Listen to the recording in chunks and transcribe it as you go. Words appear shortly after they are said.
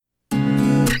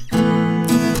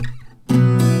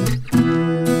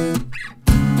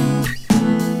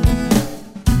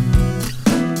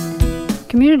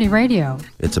community radio.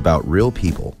 It's about real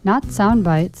people. Not sound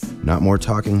bites. Not more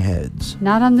talking heads.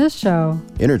 Not on this show.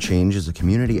 Interchange is a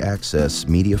community access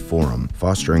media forum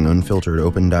fostering unfiltered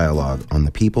open dialogue on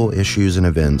the people, issues, and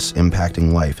events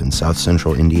impacting life in South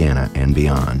Central Indiana and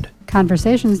beyond.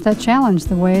 Conversations that challenge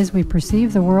the ways we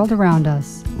perceive the world around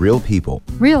us. Real people.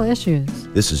 Real issues.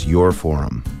 This is your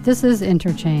forum. This is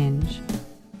Interchange.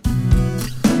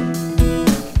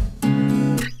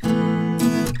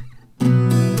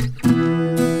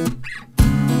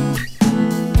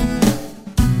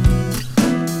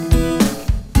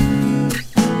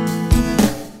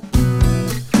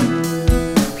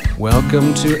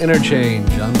 Welcome to Interchange.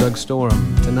 I'm Doug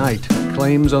Storm. Tonight,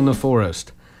 claims on the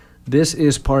forest. This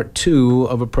is part 2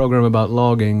 of a program about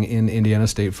logging in Indiana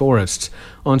state forests.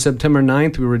 On September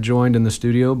 9th, we were joined in the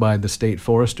studio by the state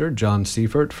forester, John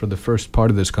Seifert, for the first part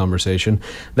of this conversation.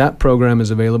 That program is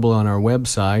available on our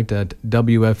website at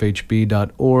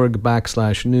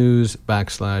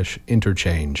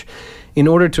wfhb.org/news/interchange. In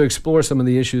order to explore some of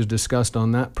the issues discussed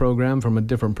on that program from a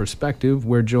different perspective,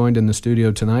 we're joined in the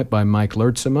studio tonight by Mike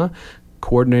Lertsema,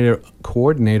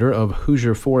 coordinator of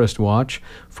Hoosier Forest Watch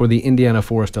for the Indiana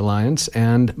Forest Alliance,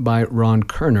 and by Ron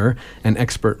Kerner, an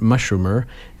expert mushroomer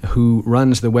who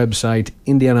runs the website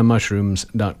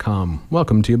indianamushrooms.com.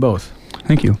 Welcome to you both.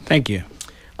 Thank you. Thank you.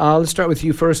 Let's start with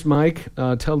you first, Mike.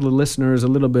 Tell the listeners a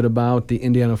little bit about the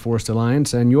Indiana Forest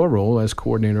Alliance and your role as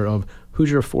coordinator of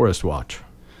Hoosier Forest Watch.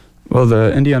 Well,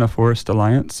 the Indiana Forest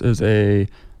Alliance is a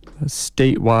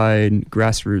statewide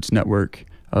grassroots network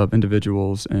of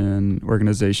individuals and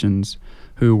organizations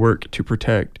who work to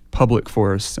protect public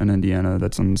forests in Indiana.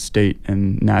 That's on state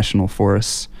and national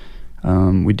forests.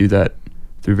 We do that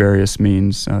through various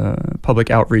means, public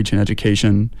outreach and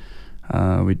education.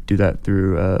 We do that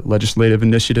through legislative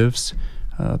initiatives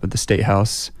at the State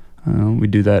House. We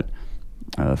do that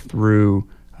through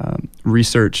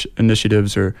research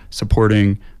initiatives or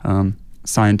supporting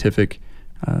scientific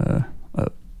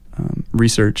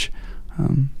research.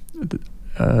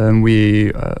 And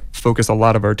we focus a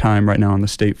lot of our time right now on the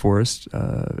state forest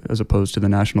as opposed to the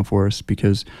national forest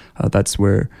because that's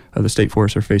where the state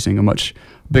forests are facing a much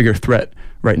bigger threat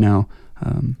right now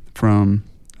from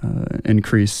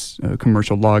increased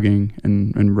commercial logging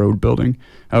and road building.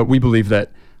 We believe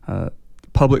that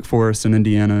public forests in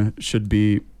Indiana should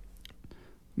be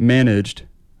managed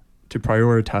to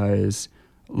prioritize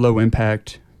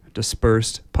low-impact,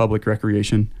 dispersed public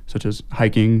recreation such as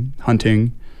hiking,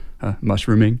 hunting,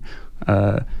 mushrooming,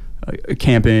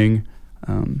 camping,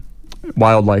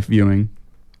 wildlife viewing,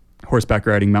 horseback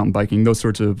riding, mountain biking, those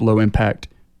sorts of low-impact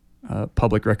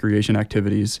public recreation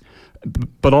activities,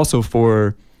 but also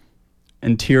for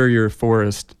interior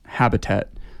forest habitat,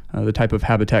 the type of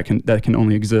habitat that can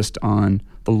only exist on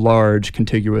the large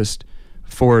contiguous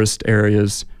forest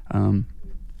areas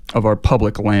of our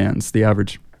public lands. The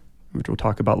average, which we'll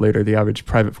talk about later, the average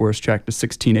private forest tract is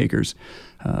 16 acres,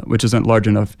 which isn't large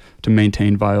enough to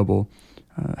maintain viable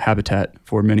habitat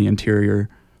for many interior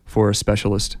forest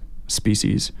specialist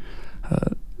species.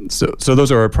 So those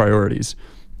are our priorities.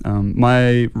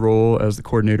 My role as the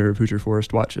coordinator of Hoosier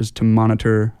Forest Watch is to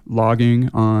monitor logging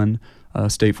on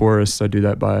state forests. I do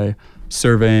that by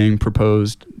surveying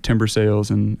proposed timber sales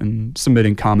and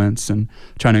submitting comments and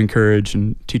trying to encourage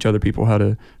and teach other people how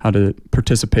to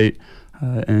participate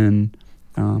in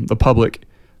the public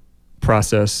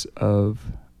process of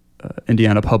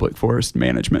Indiana public forest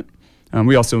management.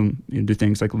 We also do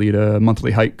things like lead a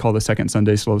monthly hike called the Second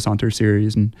Sunday Slow Saunter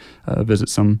Series and visit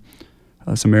some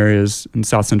areas in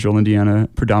South Central Indiana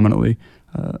predominantly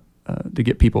to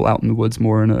get people out in the woods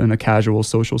more in a casual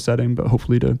social setting, but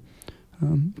hopefully to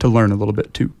learn a little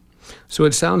bit too. So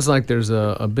it sounds like there's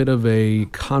a bit of a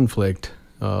conflict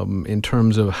in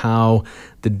terms of how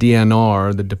the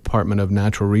DNR, the Department of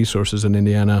Natural Resources in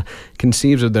Indiana,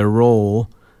 conceives of their role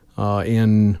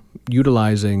in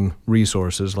utilizing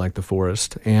resources like the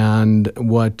forest, and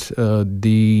what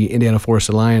the Indiana Forest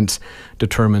Alliance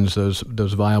determines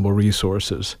those viable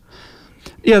resources.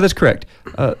 Yeah, that's correct.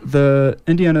 The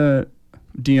Indiana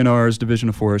DNR's Division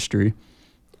of Forestry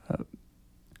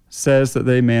says that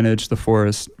they manage the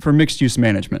forest for mixed-use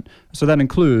management. So that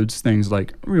includes things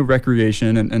like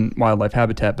recreation and wildlife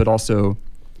habitat, but also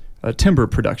timber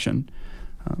production.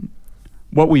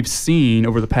 What we've seen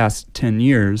over the past 10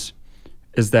 years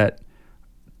is that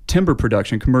timber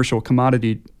production, commercial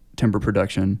commodity timber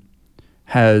production,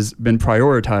 has been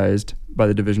prioritized by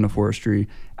the Division of Forestry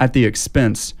at the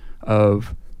expense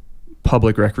of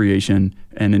public recreation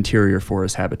and interior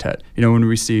forest habitat. You know, when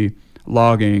we see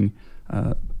logging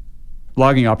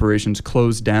operations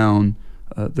close down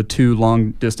the two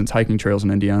long-distance hiking trails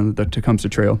in Indiana, the Tecumseh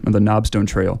Trail and the Knobstone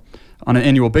Trail. On an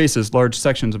annual basis, large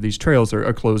sections of these trails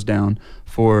are closed down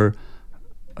for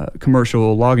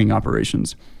commercial logging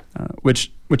operations,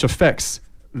 which affects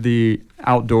the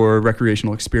outdoor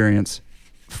recreational experience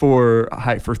for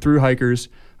through hikers,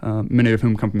 many of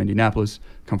whom come from Indianapolis,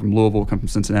 come from Louisville, come from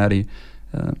Cincinnati.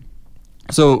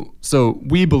 So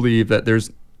we believe that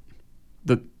there's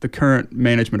the current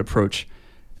management approach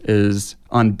is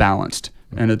unbalanced,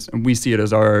 and we see it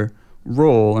as our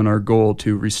role and our goal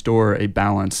to restore a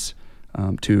balance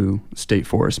to state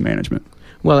forest management.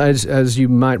 Well, as you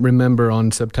might remember,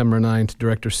 on September 9th,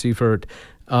 Director Seifert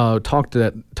talked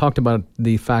about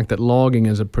the fact that logging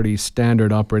is a pretty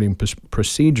standard operating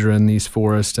procedure in these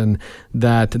forests, and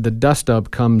that the dust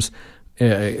up comes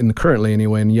currently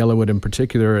anyway, in Yellowwood in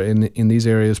particular, in these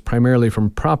areas, primarily from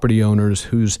property owners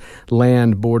whose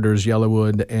land borders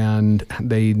Yellowwood, and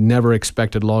they never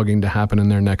expected logging to happen in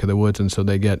their neck of the woods, and so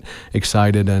they get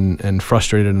excited and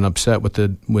frustrated and upset with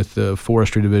the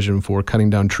forestry division for cutting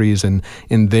down trees in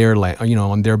their land,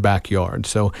 on their backyard.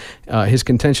 So his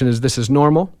contention is this is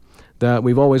normal, that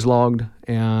we've always logged,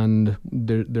 and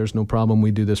there's no problem.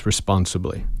 We do this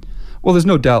responsibly. Well, there's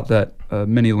no doubt that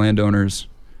many landowners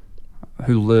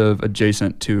who live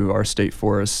adjacent to our state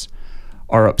forests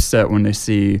are upset when they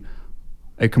see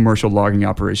a commercial logging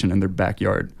operation in their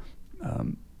backyard.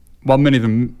 While many of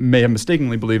them may have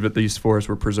mistakenly believed that these forests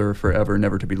were preserved forever,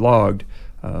 never to be logged,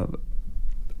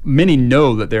 many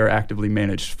know that they're actively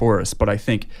managed forests, but I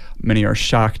think many are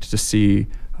shocked to see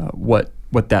what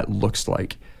that looks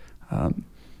like.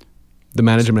 The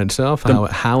management itself,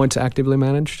 how it's actively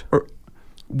managed? Or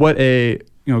what a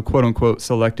quote unquote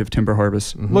selective timber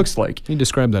harvest looks like. Can you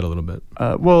describe that a little bit?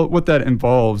 Well, what that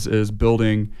involves is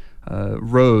building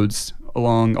roads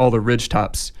along all the ridge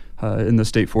tops in the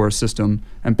state forest system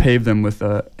and pave them with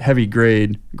heavy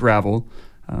grade gravel.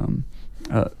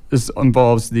 This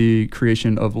involves the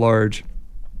creation of large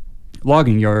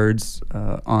logging yards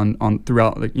on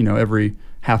throughout every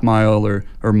half mile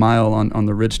or mile on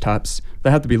the ridge tops that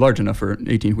have to be large enough for an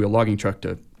 18-wheel logging truck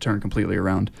to turn completely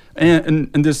around, and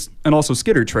also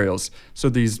skidder trails. So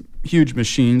these huge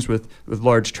machines with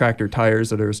large tractor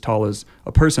tires that are as tall as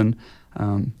a person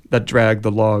that drag the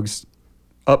logs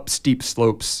up steep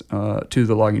slopes to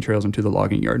the logging trails and to the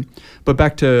logging yard. But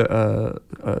back to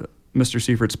Mr.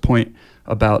 Seifert's point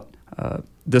about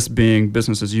this being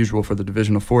business as usual for the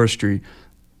Division of Forestry,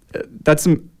 that's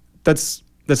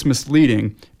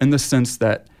misleading in the sense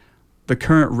that the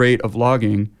current rate of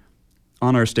logging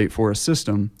on our state forest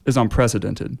system is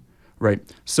unprecedented, right?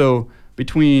 So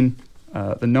between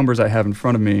the numbers I have in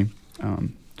front of me,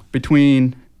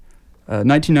 between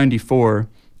 1994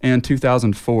 and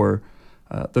 2004,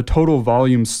 the total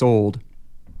volume sold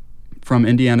from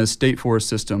Indiana's state forest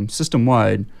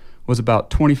system-wide, was about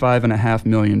 25.5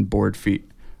 million board feet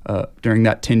during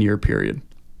that 10-year period.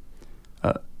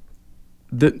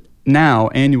 Now,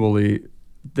 annually,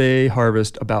 they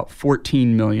harvest about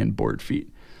 14 million board feet.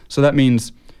 So that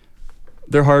means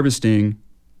they're harvesting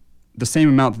the same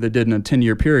amount that they did in a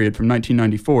 10-year period from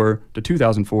 1994 to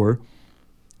 2004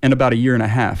 in about a year and a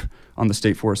half on the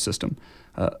state forest system.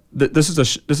 This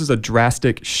is a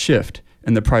drastic shift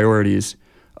in the priorities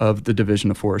of the Division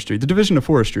of Forestry. The Division of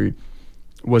Forestry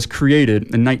was created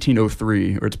in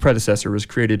 1903, or its predecessor was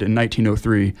created in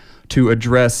 1903 to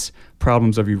address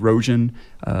problems of erosion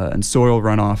and soil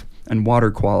runoff and water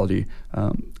quality,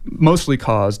 mostly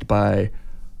caused by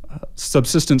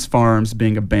subsistence farms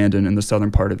being abandoned in the southern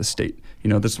part of the state.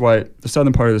 That's why the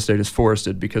southern part of the state is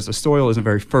forested, because the soil isn't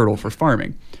very fertile for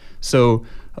farming. So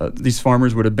these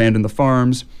farmers would abandon the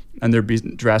farms and there'd be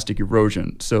drastic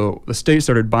erosion. So the state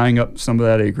started buying up some of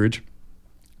that acreage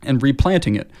and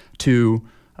replanting it to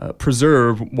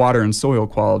preserve water and soil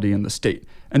quality in the state.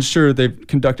 And sure, they've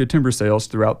conducted timber sales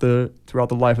throughout the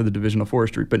life of the Division of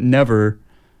Forestry, but never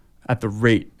at the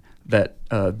rate that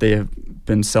they have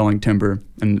been selling timber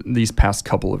in these past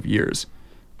couple of years.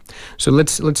 So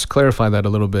let's clarify that a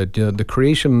little bit. The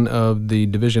creation of the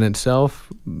division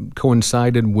itself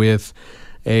coincided with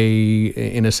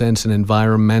in a sense, an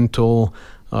environmental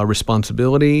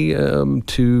responsibility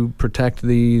to protect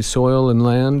the soil and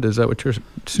land. Is that what you're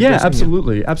suggesting? Yeah,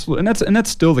 absolutely, and that's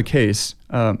still the case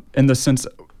in the sense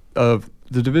of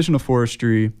the Division of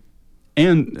Forestry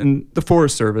and the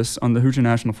Forest Service on the Hoosier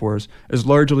National Forest is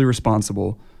largely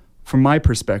responsible, from my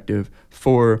perspective,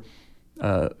 for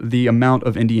the amount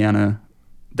of Indiana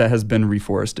that has been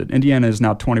reforested. Indiana is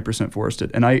now 20% forested,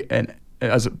 and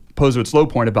as opposed to its low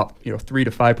point, about 3 to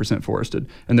 5% forested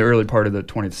in the early part of the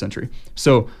 20th century.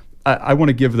 So I want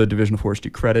to give the Division of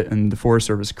Forestry credit and the Forest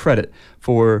Service credit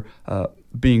for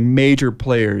being major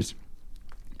players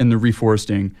in the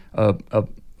reforesting of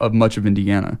much of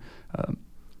Indiana.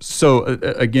 So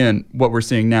again, what we're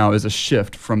seeing now is a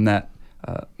shift from that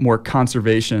more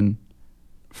conservation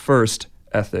first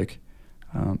ethic,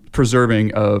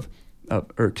 preserving of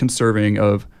or conserving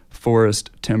of forest,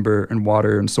 timber, and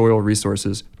water and soil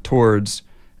resources towards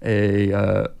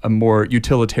a more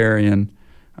utilitarian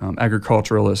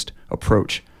agriculturalist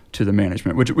approach to the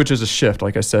management, which is a shift,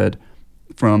 like I said,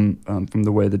 from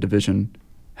the way the division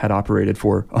had operated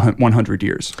for 100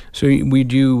 years. So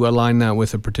would you align that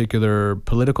with a particular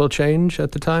political change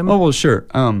at the time? Oh, well, sure.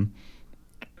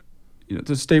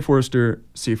 The state forester,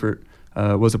 Seifert,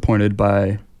 was appointed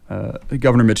by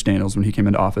Governor Mitch Daniels when he came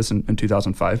into office in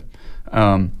 2005.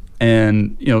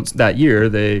 And that year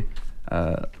they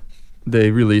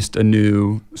released a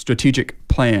new strategic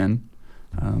plan,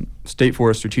 state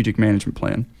forest strategic management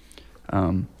plan.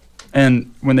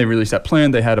 And when they released that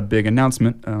plan, they had a big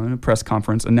announcement in a press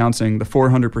conference announcing the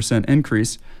 400%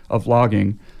 increase of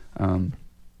logging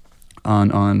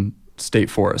on state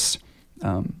forests.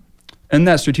 In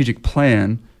that strategic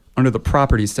plan, under the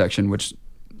properties section, which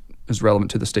is relevant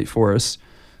to the state forests,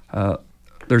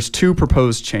 there's two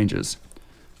proposed changes.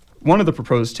 One of the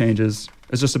proposed changes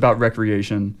is just about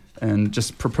recreation and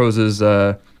just proposes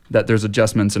that there's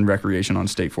adjustments in recreation on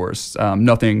state forests.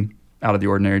 Nothing out of the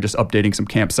ordinary, just updating some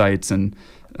campsites and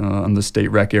on the state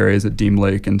rec areas at Deem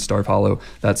Lake and Starve Hollow,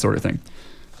 that sort of thing.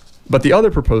 But the other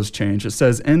proposed change, it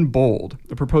says in bold,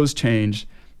 the proposed change,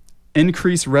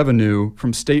 increase revenue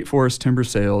from state forest timber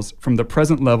sales from the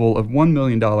present level of $1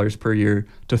 million per year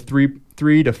to $3 to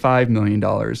 $5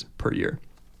 million per year.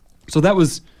 So that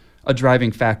was a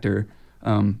driving factor,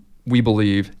 we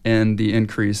believe, in the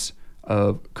increase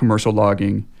of commercial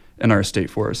logging in our state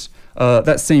forests.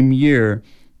 That same year,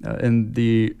 in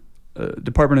the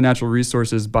Department of Natural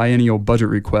Resources biennial budget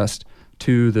request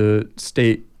to the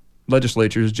state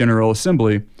legislature's General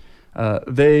Assembly,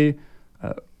 they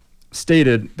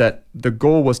stated that the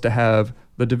goal was to have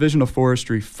the Division of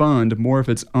Forestry fund more of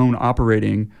its own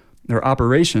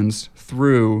operations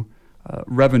through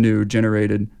revenue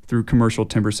generated through commercial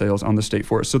timber sales on the state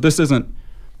forest. So this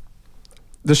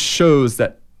shows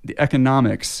that the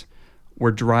economics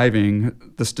were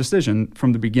driving this decision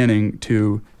from the beginning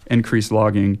to increase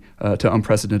logging to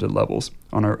unprecedented levels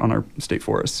on our state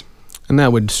forests. And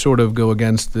that would sort of go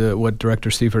against what Director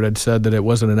Seifert had said, that it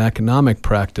wasn't an economic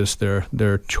practice,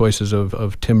 their choices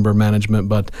of timber management,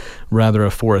 but rather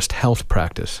a forest health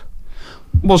practice.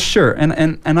 Well, sure.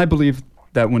 And I believe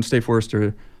that when State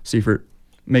Forester Seifert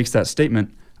makes that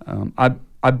statement, I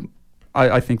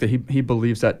think that he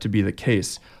believes that to be the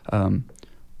case.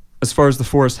 As far as the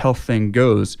forest health thing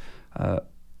goes,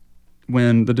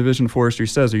 when the Division of Forestry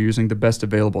says they're using the best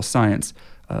available science,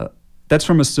 that's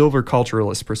from a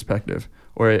silviculturalist perspective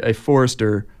or a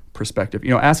forester perspective.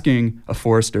 Asking a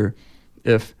forester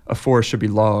if a forest should be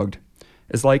logged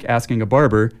is like asking a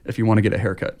barber if you want to get a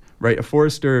haircut, right?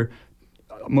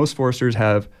 Most foresters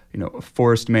have,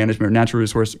 forest management or natural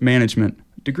resource management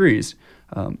degrees,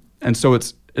 and so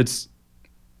it's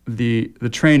the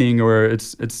training or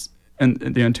it's and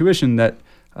the intuition that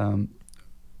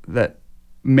that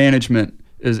management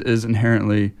is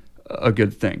inherently a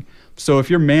good thing. So if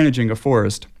you're managing a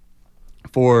forest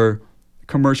for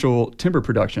commercial timber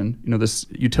production, this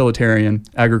utilitarian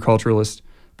agriculturalist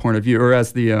point of view, or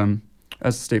as the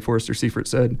State Forester Seifert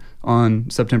said on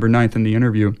September 9th in the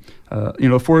interview,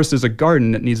 a forest is a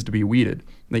garden that needs to be weeded.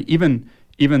 Like even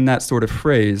that sort of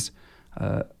phrase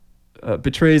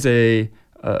betrays an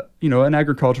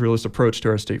agriculturalist approach to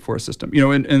our state forest system.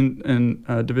 In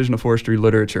Division of Forestry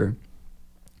literature,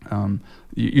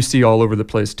 you see all over the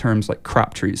place terms like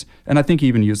crop trees, and I think he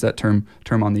even used that term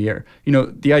on the air.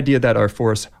 The idea that our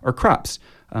forests are crops.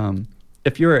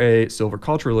 If you're a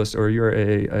silviculturalist or you're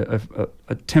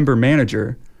a timber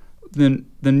manager, then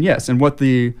yes. And what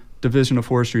the Division of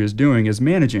Forestry is doing is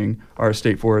managing our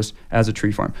state forest as a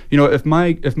tree farm. If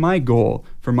my goal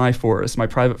for my forest, my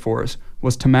private forest,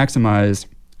 was to maximize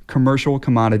commercial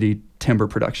commodity timber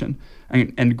production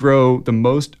and grow the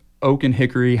most oak and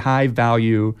hickory, high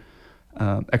value,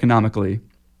 economically,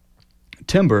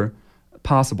 timber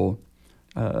possible,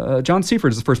 John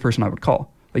Seifert is the first person I would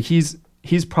call. Like he's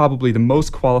probably the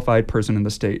most qualified person in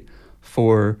the state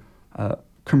for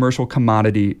commercial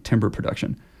commodity timber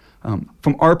production.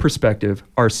 From our perspective,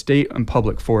 our state and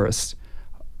public forests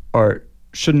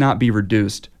should not be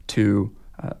reduced to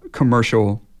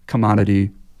commercial commodity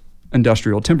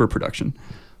industrial timber production.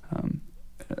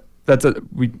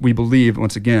 We believe,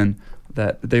 once again,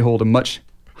 that they hold a much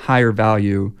higher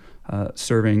value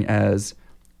serving as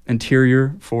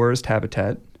interior forest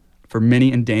habitat for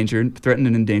many endangered, threatened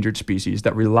and endangered species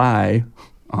that rely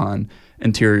on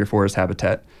interior forest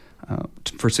habitat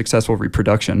for successful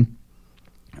reproduction.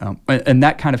 And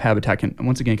that kind of habitat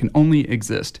can only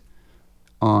exist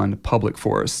on public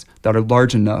forests that are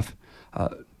large enough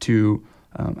to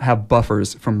have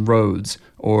buffers from roads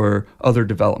or other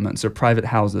developments or private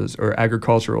houses or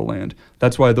agricultural land.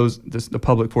 That's why the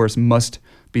public forests must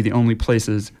be the only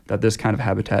places that this kind of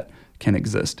habitat can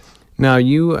exist. Now,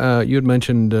 you had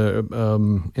mentioned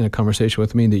in a conversation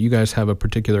with me that you guys have a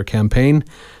particular campaign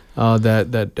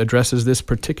that addresses this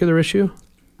particular issue?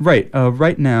 Right.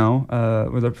 Right now,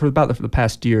 for about the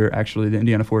past year, actually, the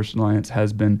Indiana Forest Alliance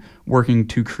has been working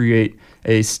to create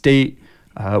a state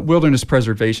wilderness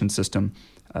preservation system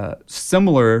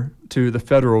similar to the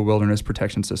federal wilderness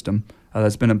protection system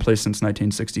that's been in place since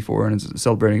 1964 and is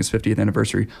celebrating its 50th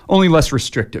anniversary, only less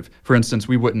restrictive. For instance,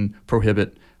 we wouldn't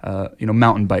prohibit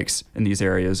mountain bikes in these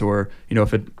areas, or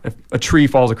if a tree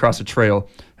falls across a trail,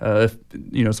 if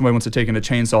somebody wants to take in a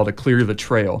chainsaw to clear the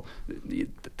trail,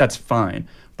 that's fine.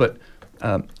 But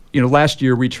last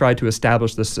year we tried to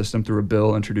establish this system through a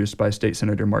bill introduced by State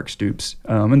Senator Mark Stoops,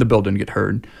 and the bill didn't get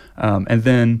heard. And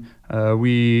then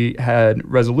we had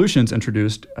resolutions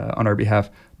introduced on our behalf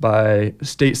by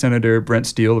State Senator Brent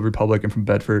Steele, a Republican from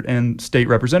Bedford, and State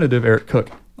Representative Eric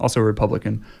Cook, also a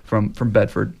Republican from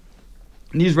Bedford.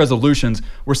 And these resolutions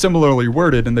were similarly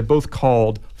worded, and they both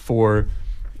called for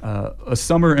a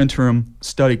summer interim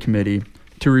study committee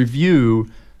to review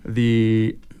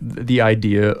the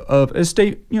idea of a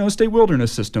state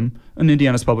wilderness system in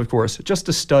Indiana's public forests, just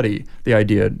to study the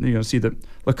idea, see the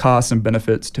costs and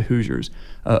benefits to Hoosiers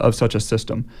of such a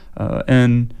system.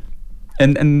 And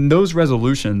those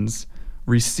resolutions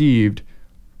received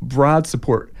broad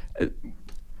support.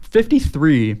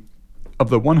 53 of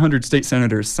the 100 state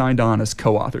senators signed on as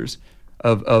co-authors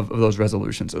of those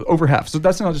resolutions, over half. So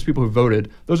that's not just people who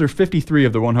voted. Those are 53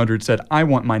 of the 100 said, I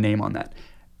want my name on that.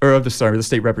 Or the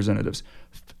state representatives.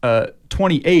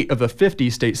 28 of the 50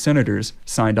 state senators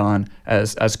signed on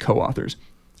as co-authors.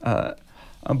 But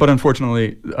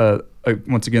unfortunately,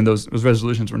 once again, those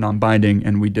resolutions were non-binding,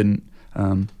 and we didn't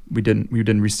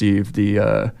receive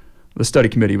the study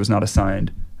committee was not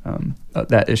assigned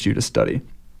that issue to study.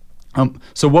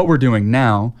 So what we're doing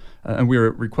now, and we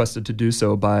were requested to do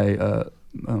so by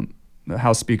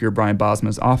House Speaker Brian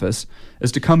Bosma's office,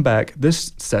 is to come back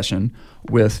this session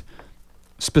with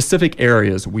specific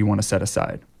areas we want to set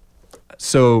aside.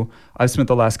 So I've spent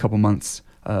the last couple months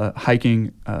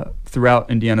hiking throughout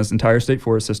Indiana's entire state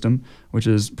forest system, which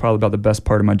is probably about the best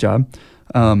part of my job,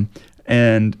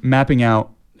 and mapping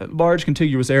out large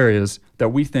contiguous areas that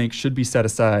we think should be set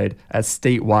aside as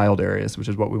state wild areas, which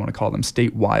is what we want to call them,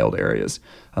 state wild areas.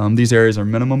 These areas are a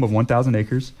minimum of 1,000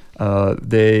 acres.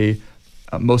 They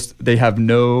have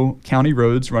no county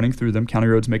roads running through them. County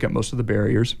roads make up most of the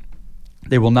barriers.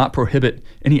 They will not prohibit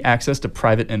any access to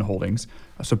private inholdings.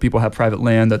 So people have private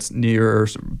land that's near or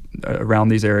around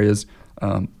these areas.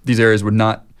 These areas would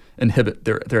not inhibit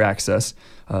their access.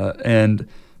 And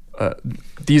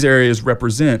these areas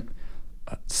represent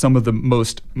some of the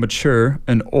most mature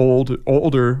and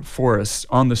older forests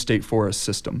on the state forest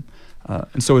system.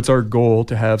 And so it's our goal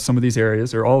to have some of these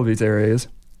areas, or all of these areas,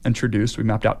 introduced. We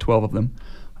mapped out 12 of them,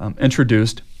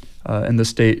 introduced in the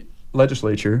state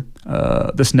legislature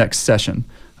this next session.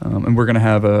 And we're going to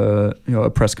have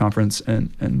a press conference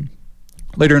and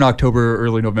later in October,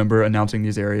 early November, announcing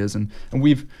these areas. And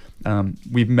we've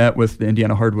met with the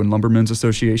Indiana Hardwood Lumbermen's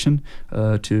Association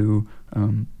to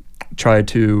try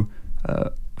to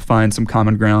find some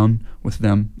common ground with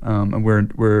them. And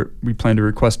we plan to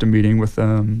request a meeting with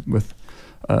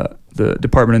the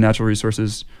Department of Natural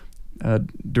Resources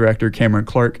Director Cameron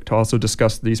Clark to also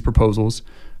discuss these proposals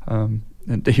and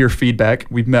to hear feedback.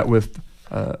 We've met with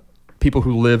people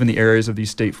who live in the areas of these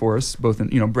state forests, both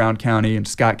in Brown County and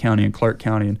Scott County and Clark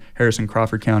County and Harrison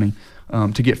Crawford County,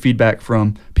 to get feedback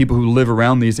from people who live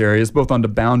around these areas, both on the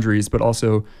boundaries, but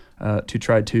also to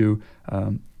try to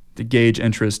gauge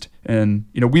interest. And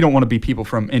we don't want to be people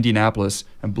from Indianapolis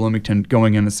and Bloomington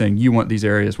going in and saying, you want these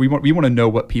areas. We want to know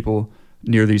what people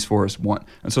near these forests want.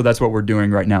 And so that's what we're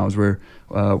doing right now, is we're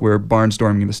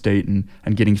barnstorming the state and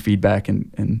getting feedback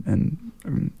from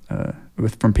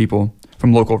people,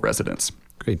 from local residents.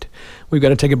 Great. We've got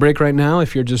to take a break right now.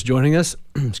 If you're just joining us,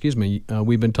 excuse me,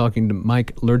 we've been talking to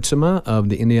Mike Lertsema of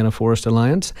the Indiana Forest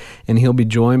Alliance, and he'll be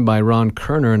joined by Ron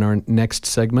Kerner in our next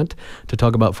segment to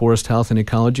talk about forest health and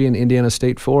ecology in Indiana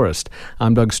State Forest.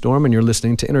 I'm Doug Storm, and you're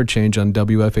listening to Interchange on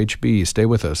WFHB. Stay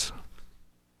with us.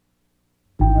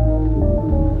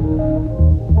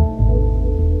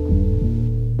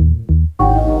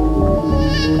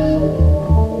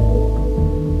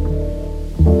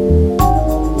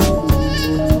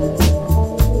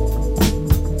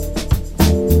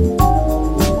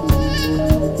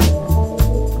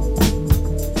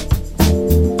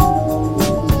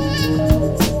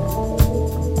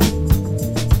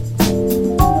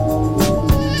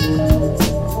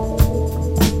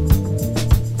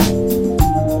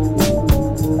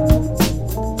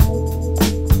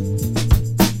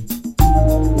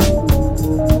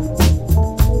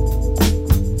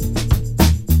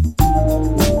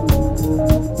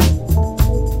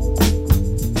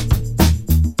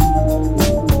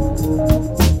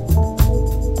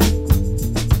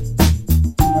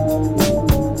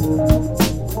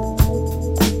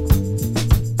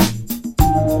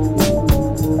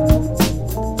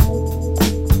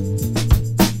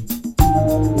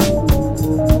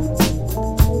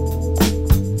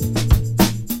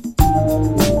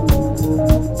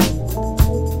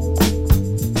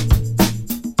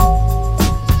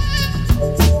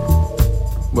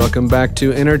 Welcome back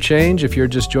to Interchange. If you're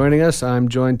just joining us, I'm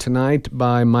joined tonight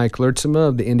by Mike Lertzema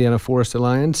of the Indiana Forest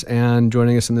Alliance, and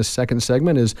joining us in this second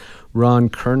segment is Ron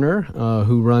Kerner,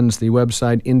 who runs the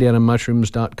website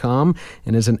indianamushrooms.com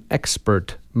and is an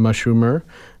expert mushroomer.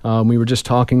 We were just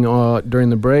talking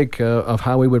during the break of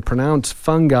how we would pronounce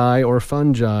fungi or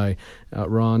fungi.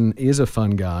 Ron is a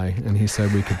fun guy, and he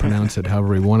said we could pronounce it however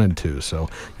we wanted to, so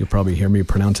you'll probably hear me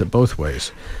pronounce it both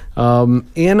ways.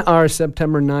 In our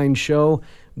September 9 show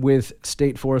with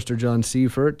State Forester John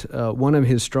Seifert, one of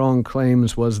his strong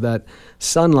claims was that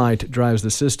sunlight drives the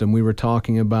system. We were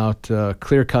talking about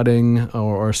clear cutting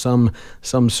or some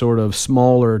sort of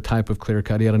smaller type of clear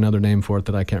cut. He had another name for it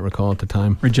that I can't recall at the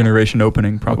time. Regeneration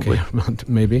opening, probably. Okay,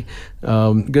 maybe.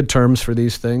 Good terms for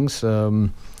these things.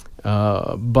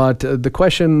 But the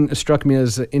question struck me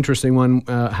as an interesting one,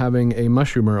 having a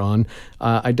mushroomer on.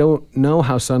 I don't know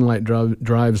how sunlight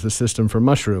drives the system for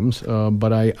mushrooms,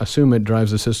 but I assume it drives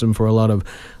the system for a lot of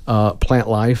plant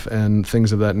life and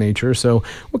things of that nature. So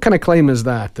what kind of claim is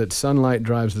that sunlight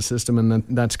drives the system, and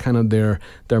that's kind of their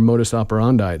modus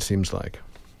operandi, it seems like?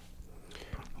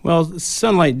 Well,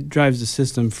 sunlight drives the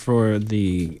system for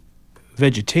the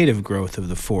vegetative growth of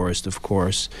the forest, of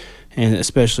course, and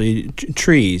especially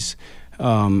trees.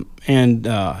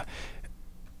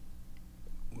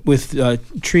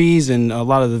 With trees and a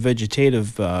lot of the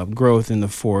vegetative growth in the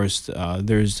forest,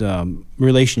 there's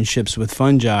relationships with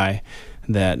fungi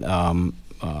that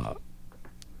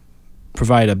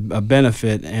provide a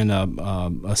benefit and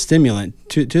a stimulant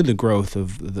to the growth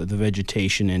of the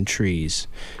vegetation and trees.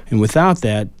 And without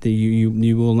that,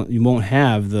 you won't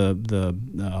have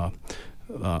the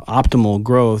optimal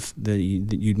growth that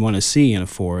you'd want to see in a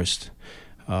forest.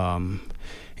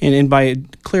 And by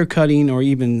clear cutting or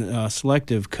even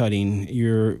selective cutting,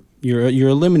 you're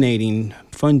eliminating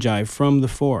fungi from the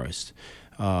forest.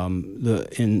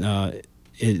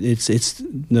 It's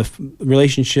the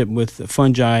relationship with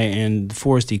fungi and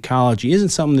forest ecology isn't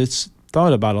something that's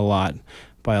thought about a lot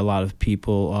by a lot of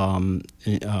people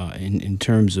in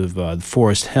terms of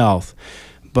forest health,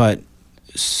 but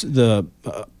the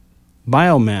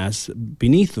biomass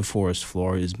beneath the forest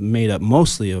floor is made up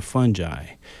mostly of fungi,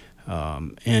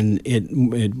 and it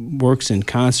works in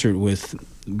concert with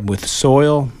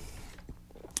soil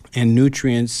and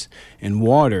nutrients and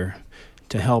water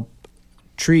to help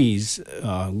trees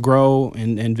grow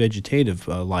and vegetative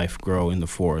life grow in the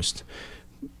forest.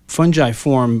 Fungi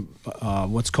form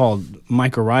what's called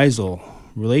mycorrhizal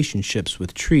relationships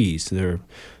with trees. They're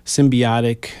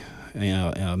symbiotic,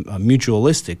 a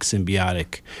mutualistic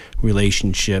symbiotic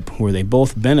relationship where they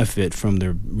both benefit from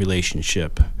their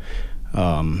relationship.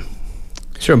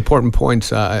 These are important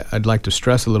points I'd like to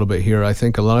stress a little bit here. I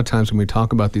think a lot of times when we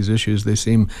talk about these issues, they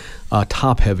seem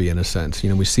top-heavy in a sense. You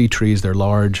know, we see trees, they're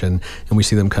large, and we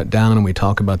see them cut down, and we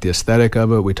talk about the aesthetic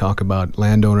of it. We talk about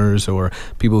landowners or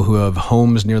people who have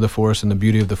homes near the forest and the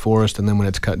beauty of the forest, and then when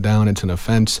it's cut down, it's an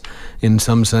offense in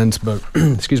some sense. But,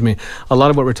 excuse me, a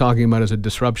lot of what we're talking about is a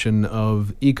disruption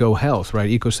of eco-health, right,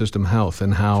 ecosystem health,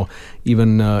 and how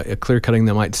even a clear-cutting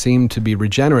that might seem to be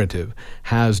regenerative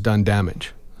has done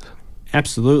damage.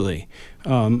 Absolutely.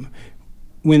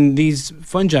 When these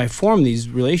fungi form these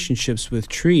relationships with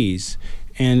trees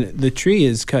and the tree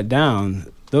is cut down,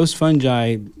 those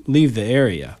fungi leave the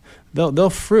area. They'll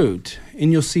fruit,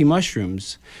 and you'll see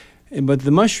mushrooms. But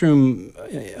a mushroom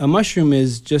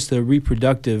is just a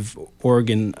reproductive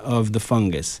organ of the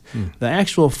fungus. The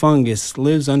actual fungus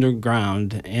lives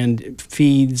underground and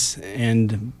feeds,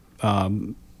 and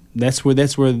that's where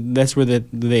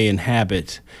they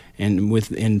inhabit and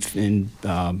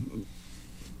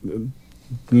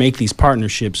make these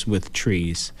partnerships with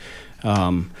trees.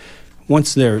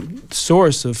 Once they're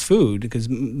source of food, because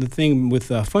the thing with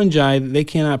fungi, they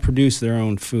cannot produce their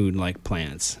own food like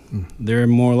plants. They're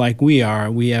more like we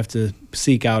are. We have to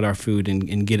seek out our food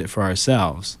and get it for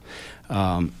ourselves.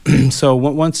 So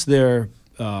once their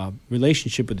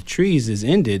relationship with the trees is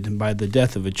ended by the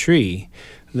death of a tree,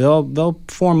 they'll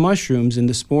form mushrooms, and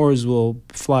the spores will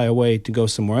fly away to go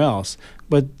somewhere else.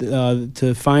 But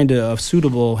to find a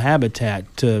suitable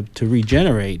habitat to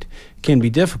regenerate can be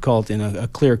difficult in a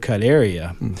clear-cut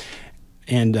area,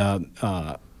 and the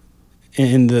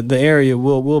area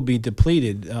will be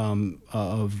depleted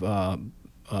of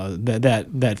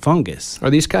that fungus. Are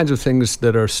these kinds of things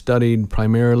that are studied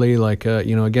primarily, like,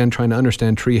 again, trying to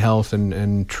understand tree health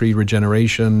and tree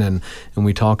regeneration, and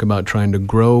we talk about trying to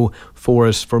grow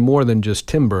forests for more than just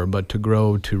timber, but to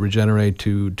grow, to regenerate,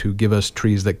 to give us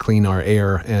trees that clean our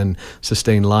air and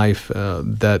sustain life,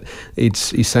 that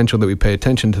it's essential that we pay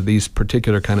attention to these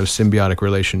particular kind of symbiotic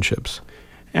relationships?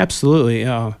 Absolutely.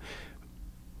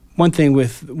 One thing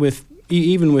with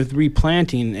even with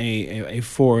replanting a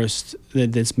forest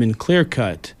that's been clear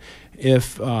cut,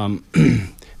 if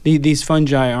these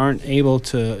fungi aren't able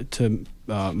to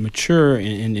mature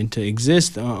and to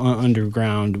exist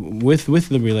underground with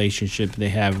the relationship they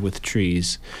have with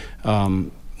trees,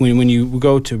 when you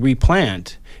go to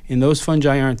replant and those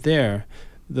fungi aren't there,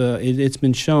 it's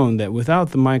been shown that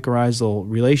without the mycorrhizal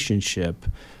relationship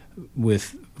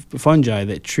with fungi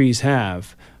that trees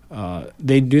have,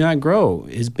 they do not grow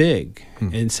as big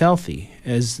and as healthy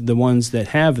as the ones that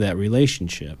have that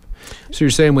relationship. So you're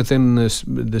saying within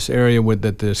this area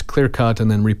that this clear cut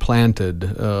and then replanted,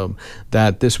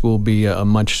 that this will be a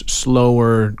much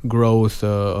slower growth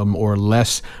or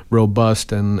less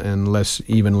robust and less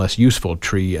useful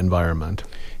tree environment.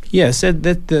 Yes, that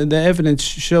the evidence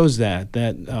shows that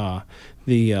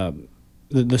the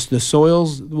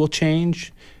soils will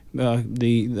change.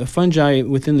 The fungi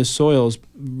within the soils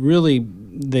really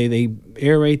they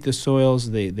aerate the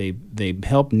soils. They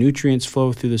help nutrients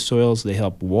flow through the soils. They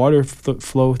help water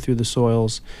flow through the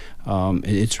soils.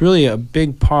 It's really a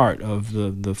big part of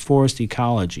the forest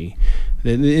ecology.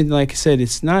 Like I said,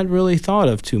 it's not really thought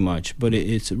of too much, but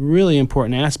it's a really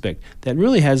important aspect that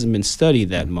really hasn't been studied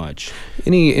that much.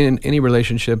 Any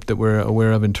relationship that we're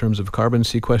aware of in terms of carbon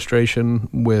sequestration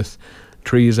with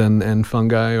trees and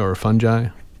fungi or fungi?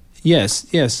 Yes.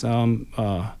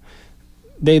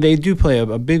 They do play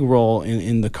a big role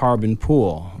in the carbon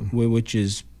pool, which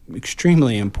is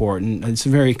extremely important. It's a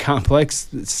very complex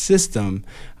system,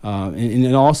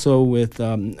 and also with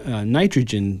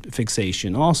nitrogen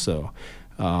fixation also.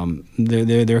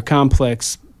 They're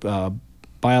complex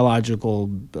biological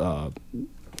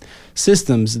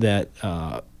systems that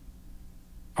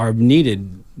are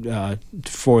needed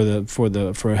for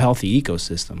a healthy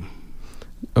ecosystem.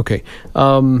 Okay.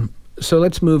 So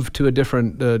let's move to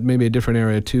maybe a different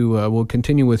area too. We'll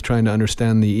continue with trying to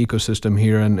understand the ecosystem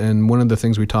here, and one of the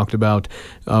things we talked about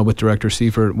with Director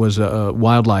Seifert was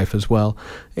wildlife as well.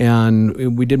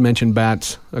 And we did mention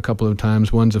bats a couple of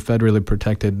times. One's a federally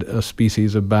protected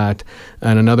species of bat,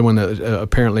 and another one that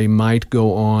apparently might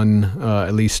go on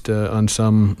at least on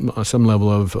some level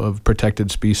of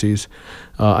protected species.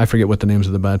 I forget what the names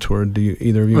of the bats were. Do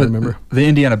either of you remember? The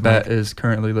Indiana bat is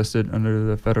currently listed under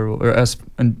the federal, or as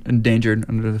endangered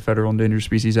under the Federal Endangered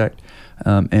Species Act,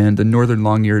 and the northern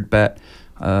long-eared bat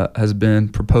has been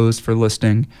proposed for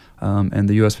listing, and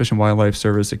the U.S. Fish and Wildlife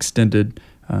Service extended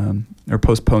or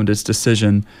postponed its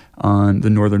decision on the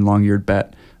northern long-eared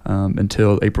bat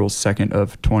until April 2nd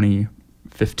of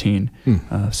 2015.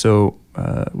 So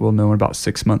we'll know in about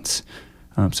 6 months.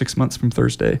 6 months from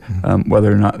Thursday,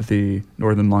 whether or not the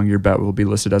northern long-eared bat will be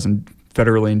listed as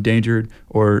federally endangered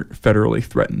or federally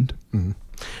threatened.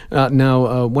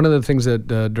 Now, one of the things that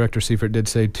Director Seifert did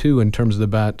say too in terms of the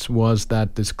bats was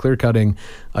that this clear cutting,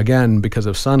 again, because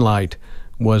of sunlight,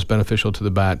 was beneficial to the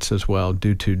bats as well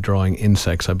due to drawing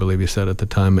insects, I believe you said at the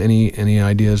time. Any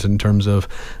ideas in terms of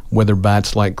whether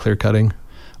bats like clear cutting?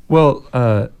 Well,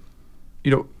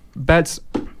 bats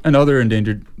and other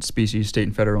endangered species, state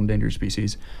and federal endangered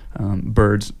species,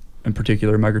 birds in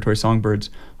particular, migratory songbirds,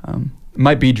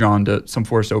 might be drawn to some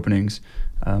forest openings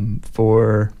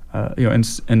for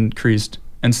increased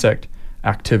insect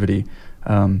activity.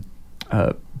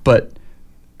 But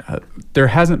there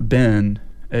hasn't been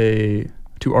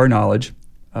to our knowledge,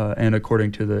 and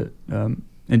according to the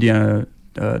Indiana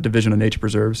Division of Nature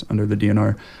Preserves under the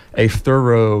DNR, a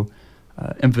thorough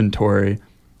inventory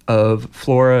of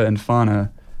flora and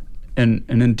fauna in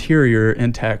an interior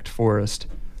intact forest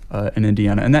in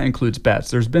Indiana, and that includes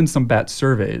bats. There's been some bat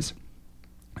surveys,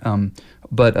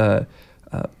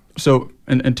 so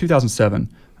in 2007,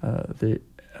 the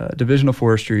Division of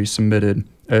Forestry submitted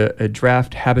a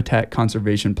draft habitat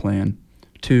conservation plan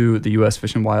to the U.S.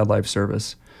 Fish and Wildlife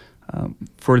Service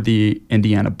for the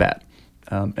Indiana bat.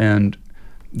 And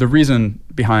the reason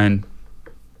behind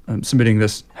submitting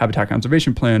this habitat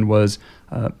conservation plan was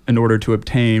in order to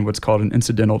obtain what's called an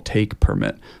incidental take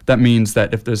permit. That means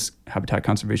that if this habitat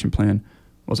conservation plan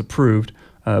was approved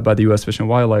by the U.S. Fish and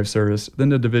Wildlife Service, then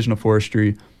the Division of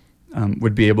Forestry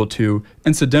would be able to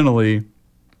incidentally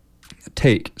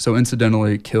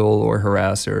kill or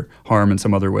harass or harm in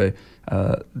some other way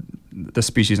the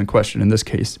species in question, in this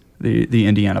case, the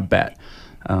Indiana bat.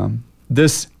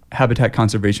 This habitat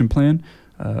conservation plan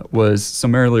was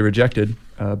summarily rejected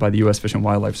by the U.S. Fish and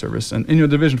Wildlife Service. And the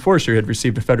Division of Forestry had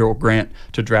received a federal grant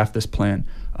to draft this plan,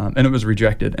 and it was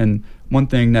rejected. And one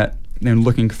thing that,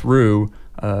 looking through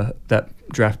that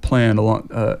draft plan,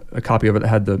 a copy of it that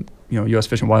had the U.S.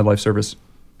 Fish and Wildlife Service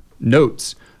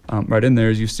notes right in there,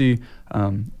 as you see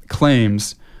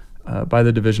claims by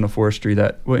the Division of Forestry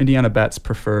that Indiana bats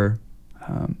prefer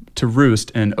to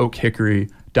roost in oak hickory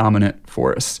dominant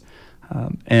forests.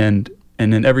 And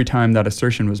then every time that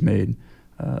assertion was made,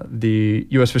 the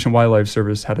U.S. Fish and Wildlife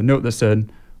Service had a note that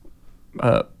said,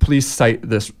 please cite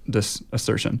this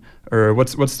assertion, or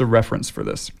what's the reference for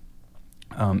this?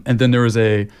 And then there was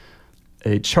a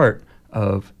chart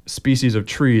of species of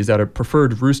trees that are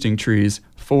preferred roosting trees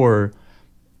for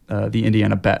the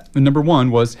Indiana bat. And number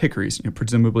one was hickories,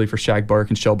 presumably for shagbark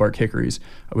and shellbark hickories,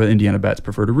 with Indiana bats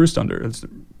prefer to roost under. It's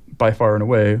by far and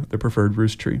away the preferred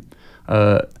roost tree.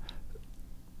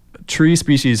 Tree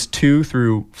species 2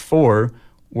 through 4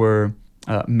 were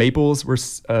maples were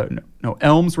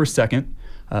elms were second,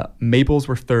 maples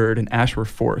were third, and ash were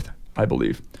fourth, I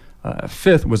believe.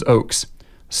 Fifth was oaks.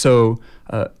 So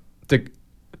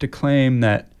to claim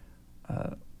that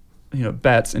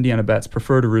Indiana bats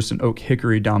prefer to roost in oak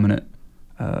hickory dominant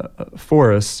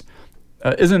forests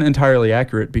isn't entirely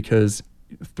accurate, because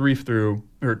 2 through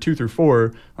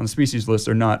 4 on the species list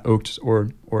are not oaks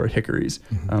or hickories.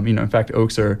 Mm-hmm. In fact,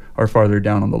 oaks are farther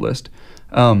down on the list.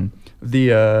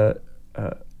 The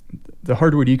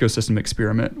hardwood ecosystem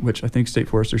experiment, which I think State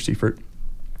Forester Seifert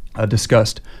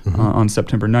discussed on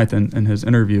September 9th in his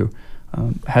interview,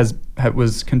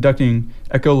 was conducting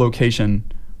echolocation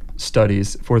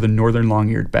studies for the northern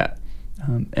long-eared bat.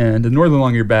 And the northern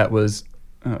long-eared bat was,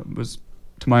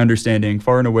 to my understanding,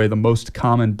 far and away the most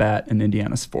common bat in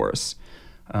Indiana's forests.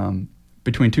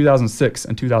 Between 2006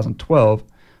 and 2012,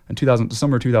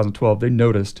 December 2012, they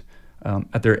noticed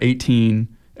at their 18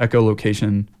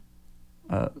 echolocation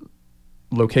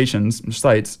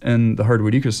sites in the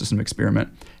hardwood ecosystem experiment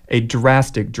a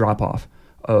drastic drop-off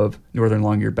of northern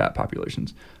long-eared bat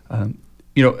populations.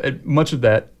 Much of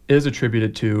that is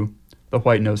attributed to the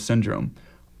white-nose syndrome.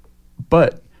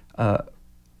 But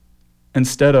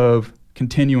instead of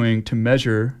continuing to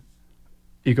measure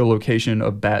echolocation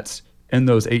of bats in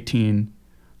those 18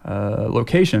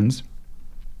 locations,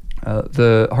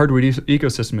 the hardwood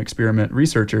ecosystem experiment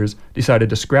researchers decided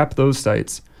to scrap those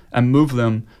sites and move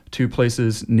them to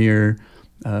places near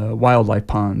wildlife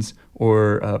ponds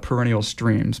or perennial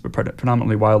streams, but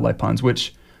predominantly wildlife ponds,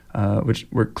 which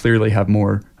clearly have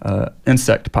more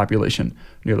insect population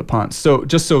near the ponds. So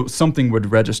just so something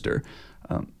would register.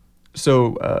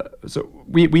 So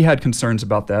we had concerns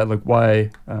about that, like why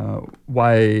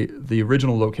the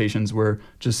original locations were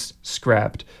just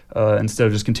scrapped instead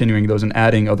of just continuing those and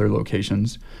adding other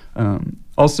locations.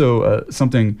 Also,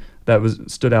 something that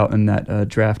stood out in that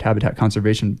draft habitat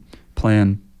conservation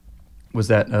plan was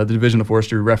that the Division of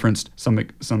Forestry referenced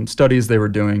some studies they were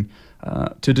doing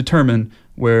to determine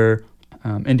where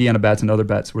Indiana bats and other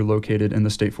bats were located in the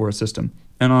state forest system.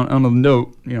 And on a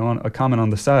note, on a comment on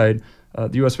the side,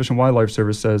 the U.S. Fish and Wildlife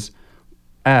Service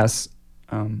asks,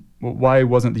 why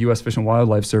wasn't the U.S. Fish and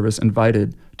Wildlife Service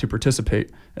invited to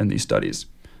participate in these studies?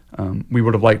 We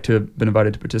would have liked to have been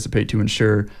invited to participate to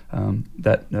ensure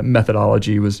that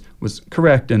methodology was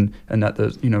correct and that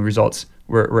the results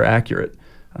were accurate.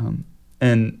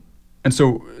 And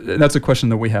so that's a question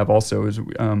that we have also is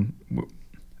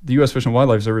the U.S. Fish and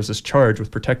Wildlife Service is charged with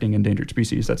protecting endangered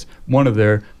species. That's one of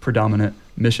their predominant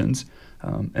missions.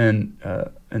 And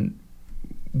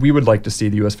we would like to see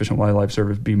the U.S. Fish and Wildlife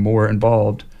Service be more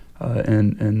involved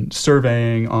in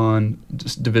surveying on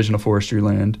Division of Forestry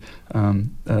land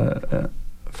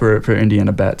for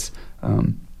Indiana bats.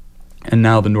 And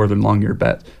now the northern long-eared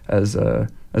bat as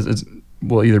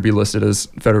will either be listed as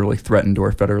federally threatened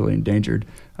or federally endangered,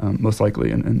 most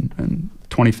likely in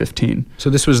 2015. So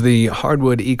this was the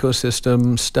hardwood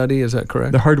ecosystem study, is that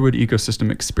correct? The hardwood ecosystem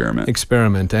experiment.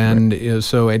 And right.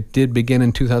 So it did begin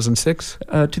in 2006?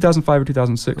 2005 or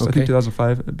 2006. Okay. I think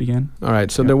 2005 it began. All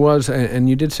right. So there was, and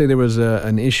you did say there was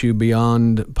an issue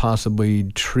beyond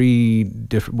possibly tree,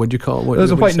 what'd you call it?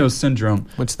 There's a white-nose syndrome.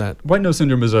 What's that? White-nose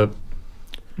syndrome was a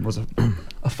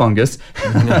fungus.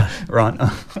 Ron,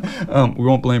 we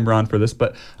won't blame Ron for this,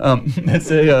 but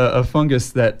it's a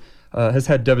fungus that has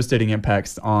had devastating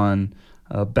impacts on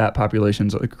bat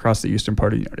populations across the eastern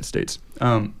part of the United States.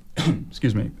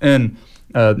 Excuse me. In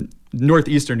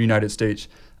northeastern United States,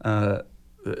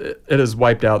 it has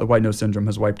wiped out, the white-nose syndrome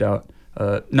has wiped out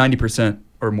 90%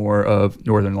 or more of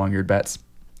northern long-eared bats.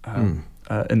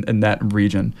 In that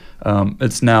region.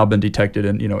 It's now been detected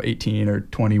in 18 or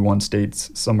 21 states,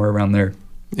 somewhere around there.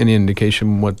 Any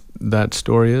indication what that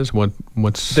story is?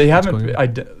 They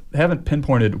haven't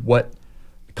pinpointed what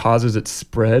causes its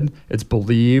spread. It's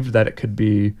believed that it could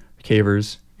be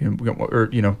cavers,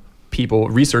 or people,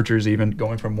 researchers even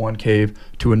going from one cave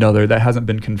to another. That hasn't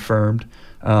been confirmed.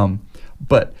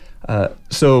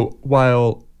 So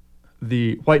while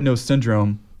the white-nose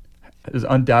syndrome is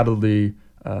undoubtedly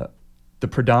the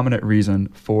predominant reason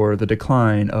for the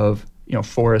decline of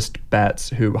forest bats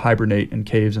who hibernate in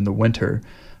caves in the winter.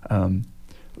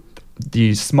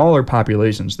 The smaller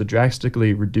populations, the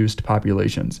drastically reduced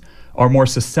populations, are more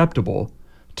susceptible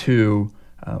to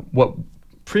what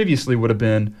previously would have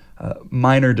been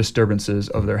minor disturbances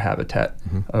of their habitat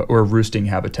or roosting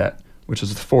habitat, which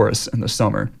is the forests in the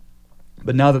summer.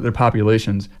 But now that their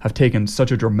populations have taken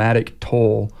such a dramatic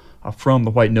toll from the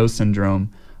white nose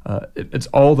syndrome, it's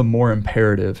all the more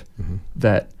imperative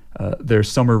that their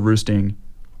summer roosting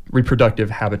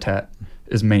reproductive habitat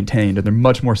is maintained, and they're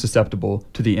much more susceptible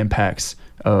to the impacts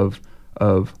of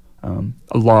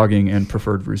logging and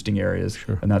preferred roosting areas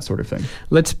and that sort of thing.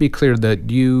 Let's be clear that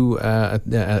you,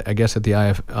 I guess at the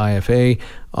IFA,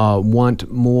 want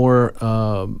more,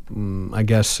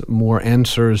 more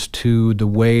answers to the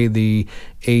way the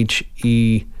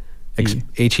HEE,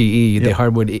 the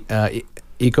hardwood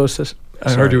ecosystem.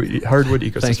 Hardwood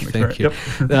ecosystem. Thank you.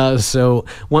 Yep. So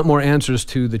want more answers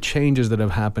to the changes that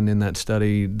have happened in that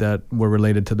study that were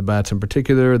related to the bats in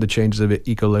particular, the changes of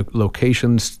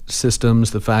ecolocation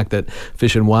systems, the fact that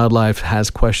Fish and Wildlife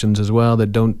has questions as well that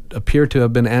don't appear to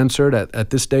have been answered at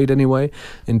this date anyway,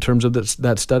 in terms of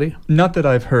that study? Not that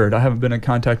I've heard. I haven't been in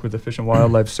contact with the Fish and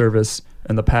Wildlife Service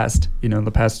in the past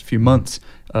few months.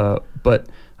 But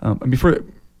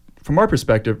from our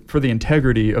perspective, for the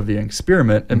integrity of the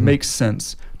experiment, it makes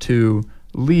sense to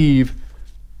leave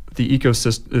the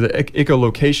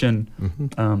echolocation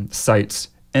sites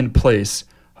in place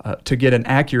to get an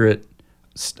accurate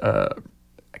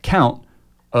count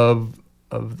of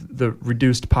the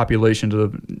reduced populations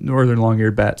of northern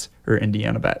long-eared bats or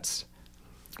Indiana bats.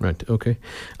 Right. Okay.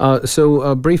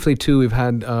 So briefly, too, we've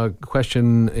had a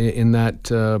question in that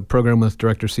program with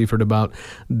Director Seifert about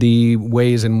the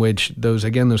ways in which those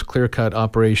clear-cut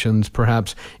operations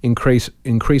perhaps increase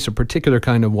a particular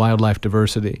kind of wildlife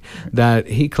diversity that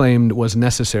he claimed was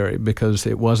necessary because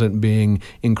it wasn't being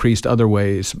increased other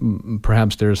ways.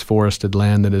 Perhaps there's forested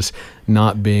land that is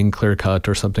not being clear-cut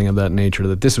or something of that nature,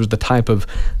 that this was the type of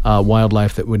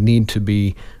wildlife that would need to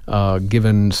be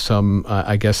given some,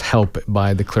 help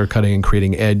by the clear cutting and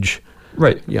creating edge.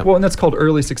 Right. Yeah. Well, and that's called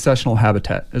early successional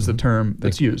habitat is the term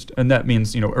that's used. And that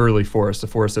means, early forest, a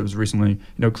forest that was recently,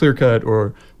 clear cut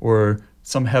or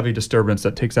some heavy disturbance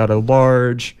that takes out a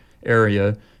large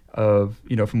area of,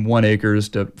 from 1 acres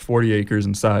to 40 acres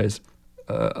in size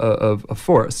of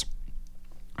forest.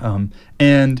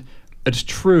 And it's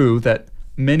true that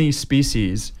many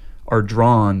species are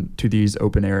drawn to these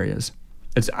open areas.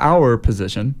 It's our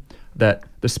position that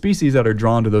the species that are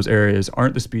drawn to those areas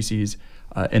aren't the species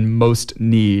in most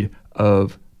need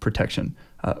of protection.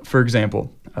 For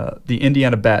example, the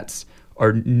Indiana bats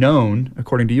are known,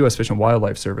 according to U.S. Fish and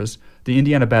Wildlife Service, the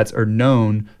Indiana bats are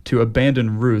known to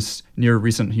abandon roosts near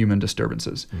recent human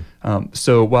disturbances.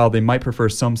 So while they might prefer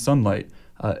some sunlight,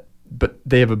 but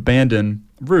they have abandoned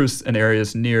roosts in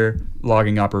areas near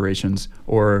logging operations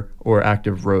or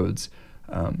active roads.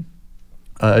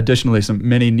 Additionally,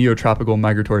 many neotropical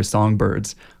migratory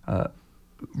songbirds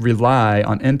rely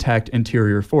on intact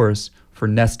interior forests for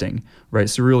nesting, right?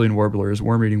 Cerulean warblers,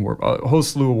 worm-eating warblers, a whole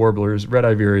slew of warblers,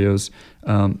 red-eye vireos,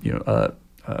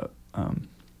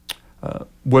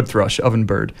 wood thrush,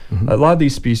 ovenbird. A lot of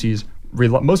these species,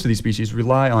 most of these species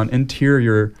rely on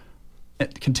interior,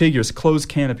 contiguous, closed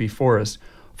canopy forests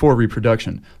for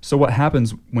reproduction. So what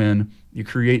happens when you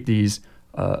create these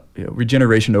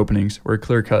regeneration openings or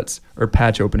clear cuts or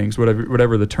patch openings,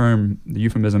 whatever the term, the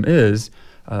euphemism is,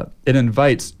 it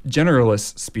invites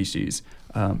generalist species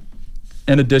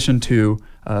in addition to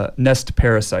nest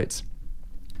parasites,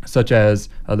 such as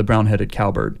the brown-headed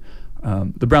cowbird.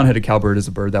 The brown-headed cowbird is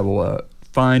a bird that will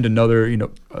find another,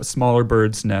 a smaller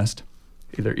bird's nest,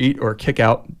 either eat or kick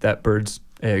out that bird's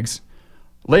eggs,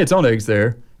 lay its own eggs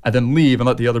there, and then leave and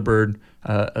let the other bird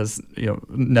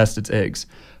nest its eggs.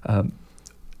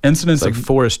 Incidents like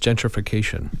forest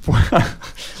gentrification. Well, I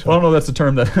don't know if that's a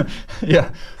term that,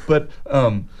 yeah. But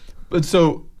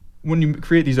so when you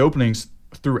create these openings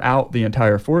throughout the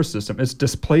entire forest system, it's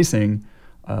displacing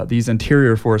these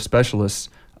interior forest specialists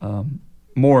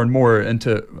more and more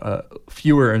into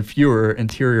fewer and fewer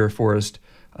interior forest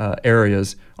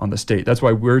areas on the state. That's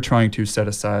why we're trying to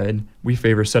we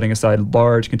favor setting aside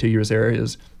large contiguous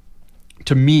areas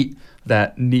to meet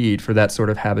that need for that sort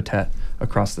of habitat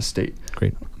across the state.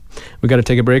 Great. We've got to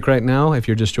take a break right now. If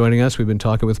you're just joining us, we've been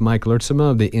talking with Mike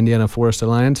Lertsema of the Indiana Forest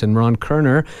Alliance and Ron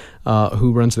Kerner,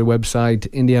 who runs the website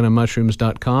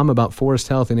indianamushrooms.com, about forest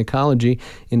health and ecology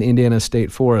in Indiana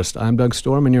State Forest. I'm Doug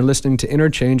Storm, and you're listening to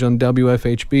Interchange on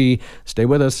WFHB. Stay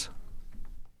with us.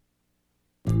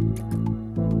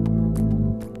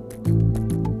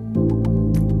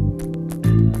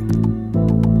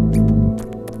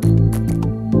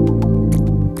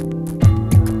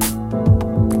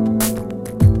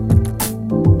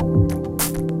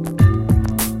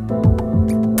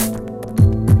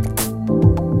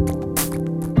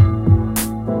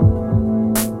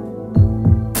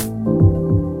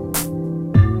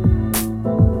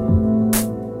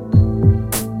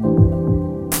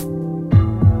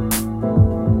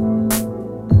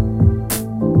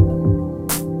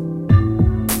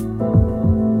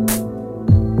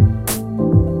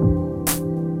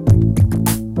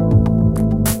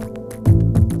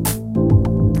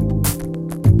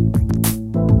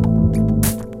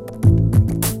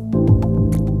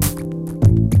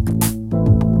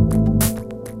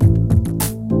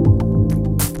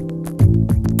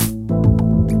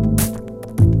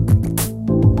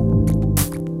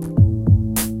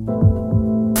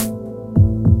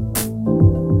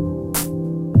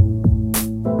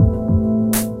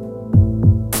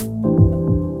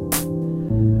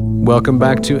 Welcome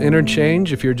back to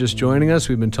Interchange. If you're just joining us,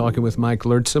 we've been talking with Mike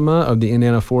Lertsema of the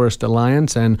Indiana Forest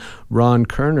Alliance and Ron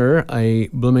Kerner, a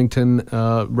Bloomington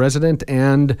resident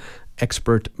and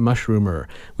expert mushroomer.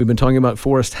 We've been talking about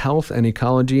forest health and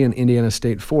ecology in Indiana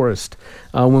State Forest.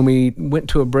 When we went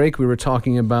to a break, we were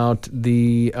talking about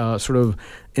the sort of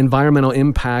environmental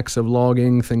impacts of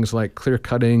logging, things like clear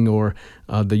cutting or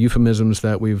the euphemisms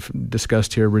that we've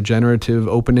discussed here. Regenerative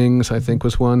openings, I think,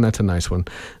 was one. That's a nice one.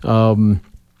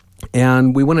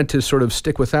 And we wanted to sort of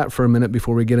stick with that for a minute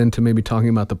before we get into maybe talking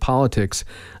about the politics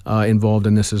involved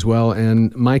in this as well.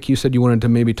 And Mike, you said you wanted to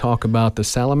maybe talk about the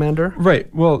salamander?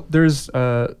 Right. Well, there's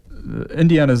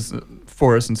Indiana's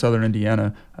forests in southern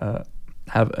Indiana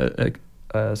have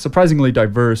a surprisingly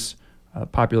diverse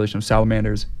population of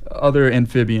salamanders, other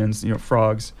amphibians,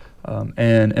 frogs,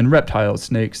 and reptiles,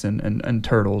 snakes and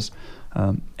turtles.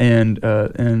 And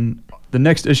the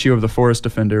next issue of the Forest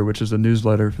Defender, which is a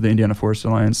newsletter for the Indiana Forest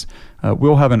Alliance,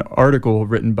 we'll have an article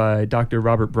written by Dr.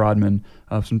 Robert Brodman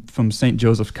from St.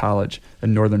 Joseph's College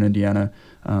in northern Indiana,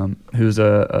 who's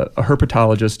a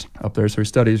herpetologist up there, so he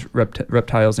studies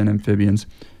reptiles and amphibians.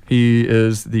 He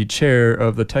is the chair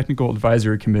of the Technical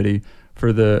Advisory Committee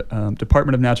for the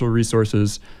Department of Natural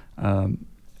Resources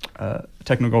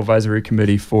Technical Advisory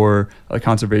Committee for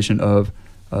conservation of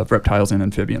reptiles and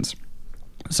amphibians.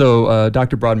 So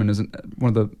Dr. Brodman is one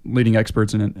of the leading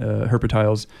experts in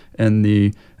herpetiles in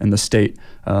the state,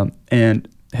 and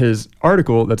his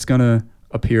article that's going to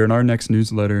appear in our next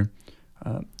newsletter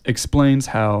explains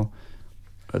how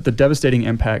the devastating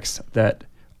impacts that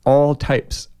all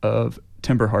types of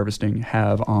timber harvesting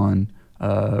have on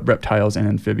reptiles and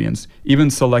amphibians, even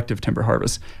selective timber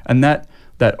harvest. And that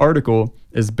article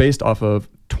is based off of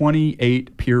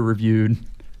 28 peer-reviewed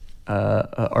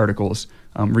articles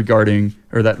regarding,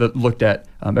 or that looked at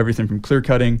everything from clear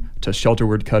cutting to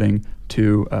shelterwood cutting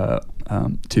to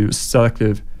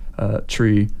selective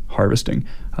tree harvesting,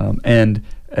 and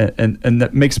that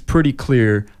makes pretty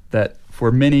clear that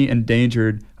for many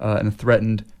endangered and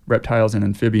threatened reptiles and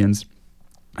amphibians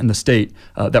in the state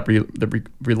that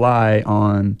rely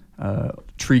on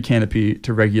tree canopy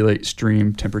to regulate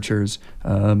stream temperatures,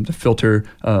 to filter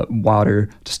water,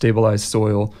 to stabilize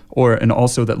soil, and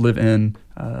also that live in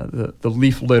the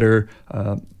leaf litter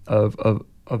of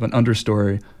an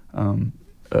understory,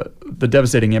 the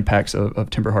devastating impacts of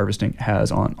timber harvesting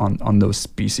has on those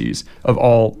species of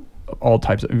all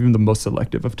types, even the most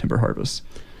selective of timber harvests.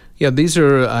 Yeah, these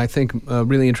are, I think,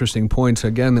 really interesting points,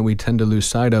 again, that we tend to lose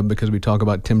sight of because we talk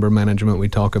about timber management, we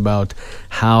talk about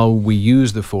how we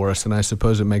use the forest, and I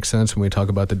suppose it makes sense when we talk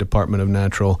about the Department of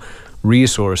Natural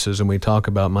Resources, and we talk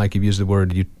about, Mike, you've used the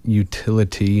word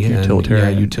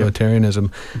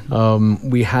utilitarianism. Yeah.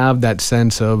 We have that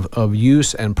sense of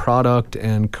use and product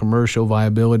and commercial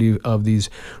viability of these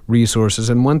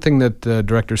resources. And one thing that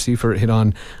Director Seifert hit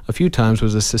on a few times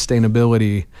was the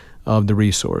sustainability of the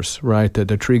resource, right? That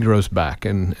the tree grows back.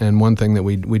 And one thing that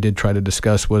we did try to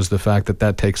discuss was the fact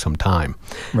that takes some time.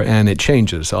 Right. And it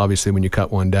changes, obviously, when you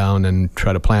cut one down and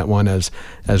try to plant one, as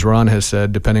Ron has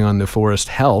said, depending on the forest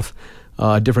health,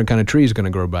 a different kind of tree is going to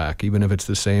grow back, even if it's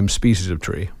the same species of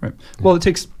tree. Right. Well, it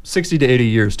takes 60 to 80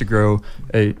 years to grow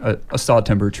a saw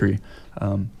timber tree.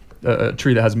 A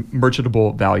tree that has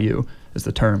merchantable value is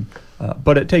the term.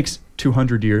 But it takes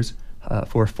 200 years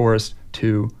for a forest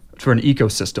for an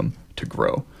ecosystem to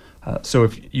grow. So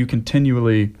if you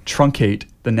continually truncate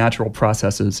the natural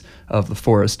processes of the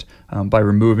forest by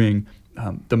removing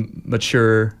the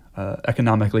mature,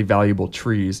 economically valuable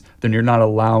trees, then you're not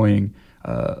allowing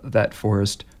that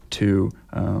forest to,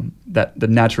 the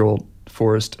natural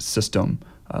forest system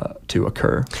to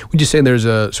occur. Would you say there's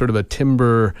a sort of a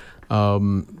timber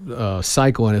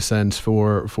cycle, in a sense,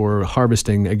 for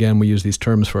harvesting? Again, we use these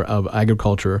terms of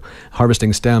agriculture,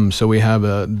 harvesting stems. So we have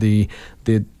the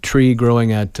tree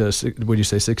growing at, would you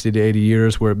say, 60 to 80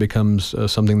 years, where it becomes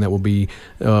something that will be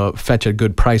fetch a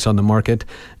good price on the market.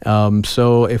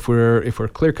 So if we're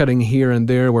clear cutting here and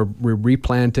there, we're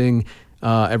replanting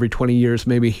every 20 years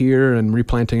maybe here, and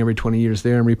replanting every 20 years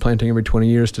there, and replanting every 20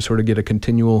 years to sort of get a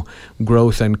continual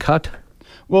growth and cut?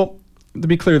 Well, to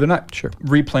be clear, they're not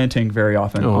replanting very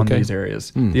often on these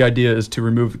areas. The idea is to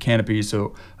remove the canopy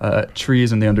so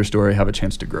trees in the understory have a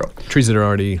chance to grow. Trees that are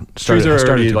already started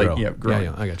to grow. Growing.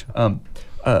 Yeah, I got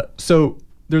you. So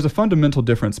there's a fundamental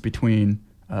difference between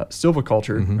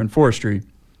silviculture and forestry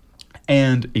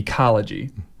and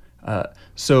ecology.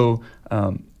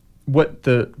 What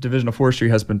the Division of Forestry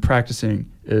has been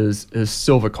practicing is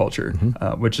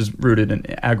silviculture, which is rooted in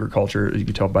agriculture. You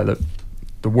can tell by the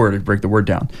word, if you break the word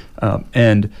down.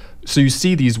 And so you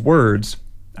see these words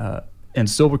in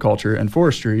silviculture and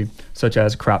forestry, such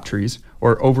as crop trees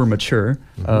or overmature.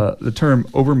 The term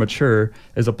overmature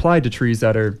is applied to trees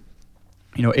that are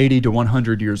 80 to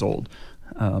 100 years old.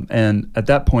 And at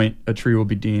that point, a tree will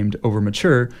be deemed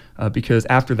overmature because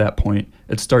after that point,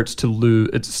 it stops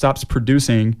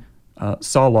producing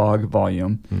saw log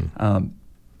volume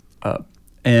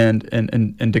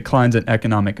and declines in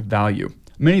economic value.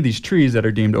 Many of these trees that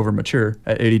are deemed overmature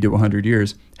at 80 to 100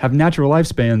 years have natural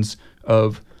lifespans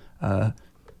of, a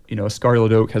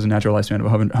scarlet oak has a natural lifespan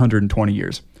of 120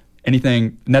 years.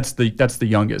 Anything, and that's the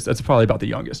youngest. That's probably about the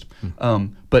youngest.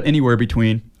 But anywhere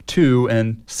between 2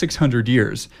 and 600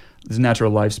 years is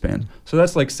natural lifespan. So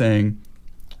that's like saying,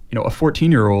 a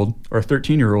 14-year-old or a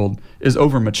 13-year-old is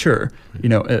overmature. A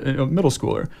middle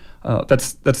schooler.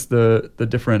 That's the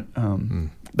different.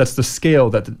 That's the scale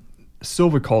that the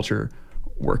silviculture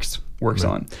works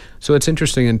on. So it's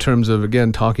interesting in terms of,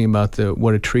 again, talking about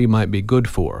what a tree might be good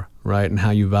for, right, and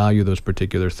how you value those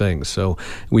particular things. So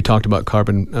we talked about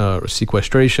carbon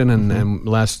sequestration, and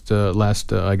last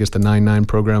I guess the 9/9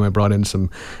 program, I brought in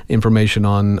some information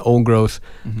on old growth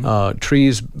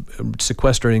trees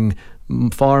sequestering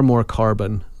far more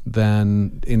carbon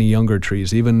than any younger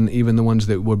trees. Even the ones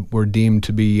that were deemed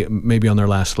to be maybe on their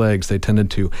last legs, they tended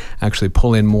to actually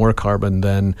pull in more carbon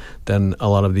than a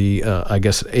lot of the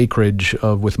acreage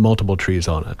with multiple trees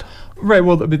on it. Right.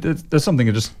 Well, that's something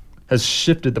that just has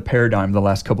shifted the paradigm the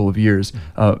last couple of years.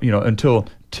 Until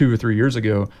 2 or 3 years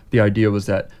ago, the idea was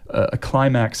that a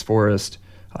climax forest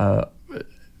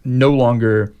no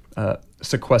longer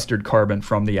sequestered carbon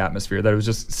from the atmosphere, that it was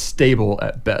just stable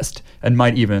at best and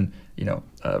might even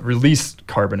release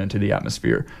carbon into the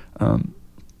atmosphere.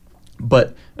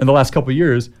 But in the last couple of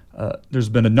years, there's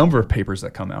been a number of papers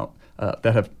that come out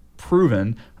that have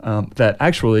proven that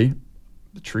actually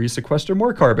the trees sequester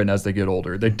more carbon as they get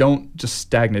older. They don't just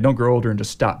stagnate, don't grow older and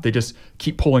just stop. They just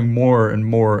keep pulling more and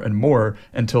more and more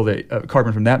until they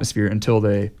carbon from the atmosphere until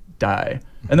they die.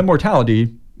 And then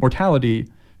mortality,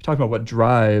 talking about what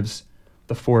drives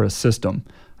the forest system.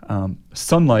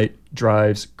 Sunlight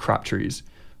drives crop trees.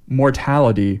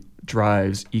 Mortality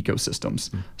drives ecosystems.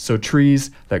 So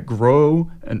trees that grow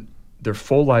and their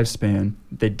full lifespan,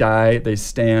 they die, they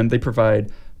stand, they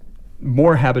provide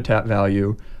more habitat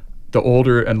value. The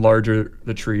older and larger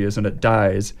the tree is and it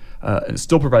dies, and it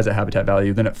still provides that habitat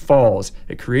value, then it falls.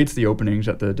 It creates the openings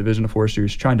that the Division of Forestry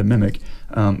is trying to mimic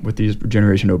with these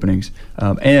regeneration openings,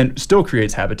 and still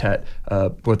creates habitat,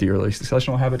 both the early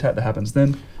successional habitat that happens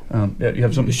then. You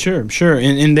have something? Sure.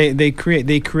 And they create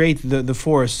the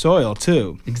forest soil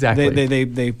too. Exactly.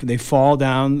 They fall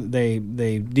down, they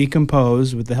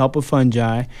decompose with the help of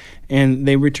fungi, and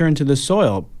they return to the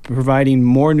soil, providing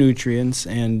more nutrients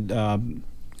and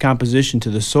composition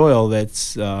to the soil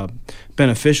that's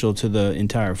beneficial to the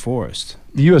entire forest.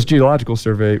 The U.S. Geological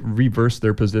Survey reversed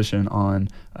their position on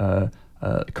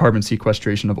carbon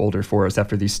sequestration of older forests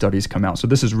after these studies come out. So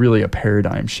this is really a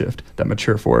paradigm shift that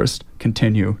mature forests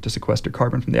continue to sequester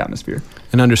carbon from the atmosphere.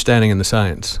 An understanding in the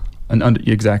science.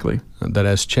 Exactly. That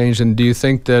has changed. And do you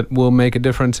think that will make a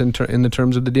difference in the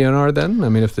terms of the DNR then? I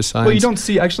mean, if the science... Well, you don't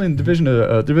see, actually, in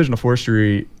the Division of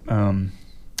Forestry,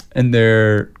 in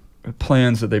their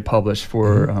plans that they publish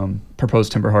for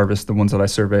proposed timber harvest, the ones that I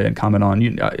survey and comment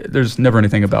on, there's never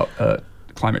anything about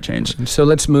climate change. So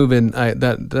let's move in.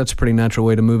 That's a pretty natural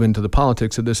way to move into the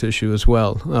politics of this issue as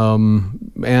well.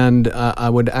 And I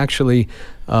would actually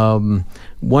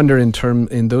wonder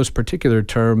in those particular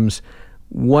terms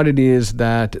what it is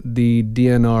that the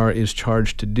DNR is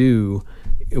charged to do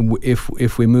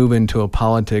if we move into a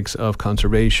politics of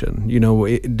conservation.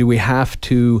 Do we have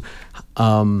to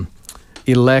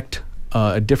elect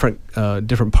a different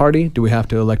party? Do we have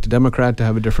to elect a Democrat to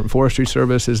have a different forestry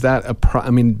service? Is that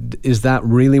is that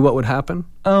really what would happen?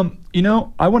 I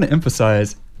want to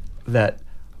emphasize that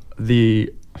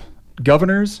the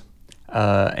governors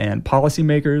and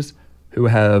policymakers who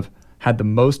have had the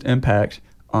most impact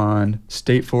on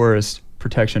state forest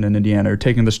protection in Indiana, or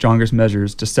taking the strongest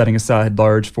measures to setting aside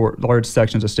large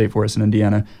sections of state forests in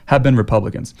Indiana, have been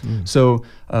Republicans. So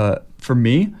for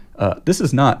me, this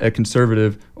is not a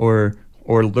conservative or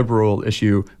liberal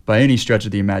issue by any stretch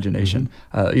of the imagination.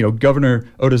 Governor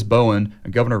Otis Bowen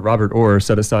and Governor Robert Orr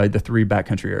set aside the 3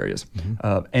 backcountry areas.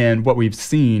 And what we've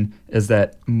seen is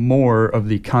that more of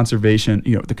the conservation,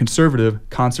 the conservative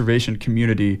conservation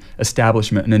community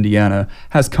establishment in Indiana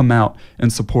has come out in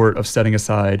support of setting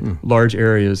aside large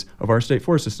areas of our state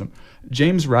forest system.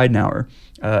 James Ridenour,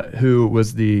 who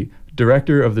was the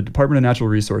director of the Department of Natural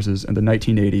Resources in the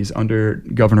 1980s under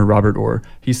Governor Robert Orr,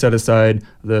 he set aside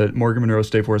the Morgan Monroe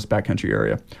State Forest backcountry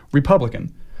area.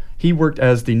 Republican. He worked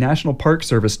as the National Park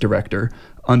Service director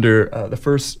under the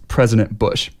first President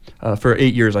Bush. For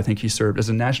 8 years, I think he served as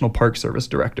a National Park Service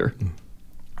director.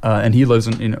 And he lives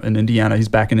in Indiana. He's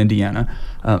back in Indiana.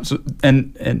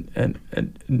 And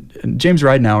James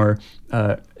Ridenhour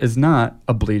is not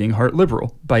a bleeding heart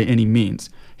liberal by any means.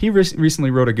 He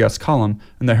recently wrote a guest column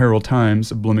in the Herald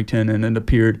Times of Bloomington, and it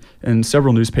appeared in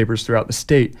several newspapers throughout the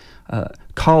state,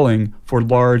 calling for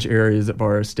large areas of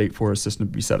our state forest system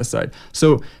to be set aside.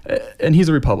 So, and he's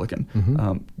a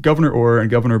Republican. Governor Orr and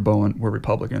Governor Bowen were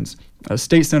Republicans.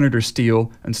 State Senator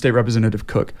Steele and State Representative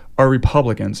Cook are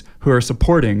Republicans who are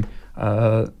supporting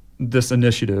this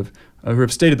initiative, who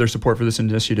have stated their support for this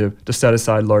initiative to set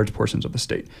aside large portions of the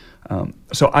state.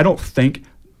 So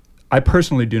I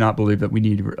personally do not believe that we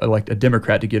need to elect a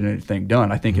Democrat to get anything done.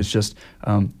 I think it's just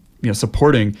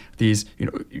supporting these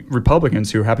Republicans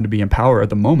who happen to be in power at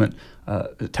the moment,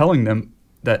 telling them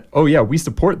that, oh yeah, we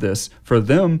support this, for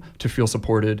them to feel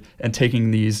supported and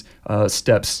taking these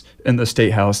steps in the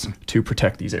State House to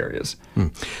protect these areas.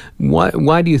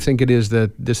 Why do you think it is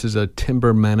that this is a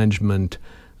timber management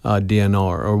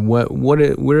DNR, or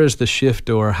where is the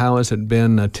shift, or how has it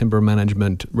been a timber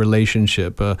management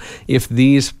relationship? If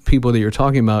these people that you're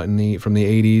talking about from the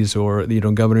 80s, or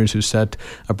governors who set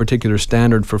a particular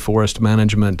standard for forest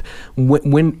management,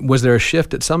 when was there a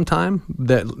shift at some time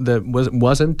that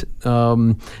wasn't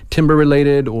timber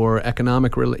related or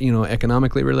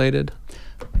economically related?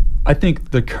 I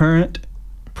think the current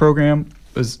program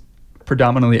is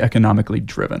predominantly economically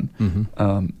driven.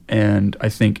 And I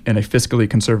think in a fiscally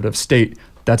conservative state,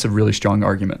 that's a really strong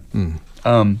argument.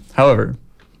 However,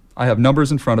 I have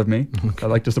numbers in front of me. I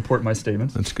like to support my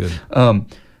statements. That's good.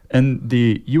 And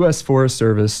the U.S. Forest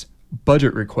Service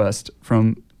budget request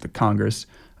from the Congress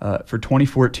for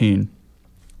 2014,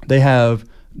 they have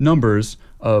numbers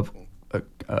of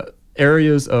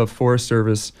areas of Forest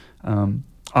Service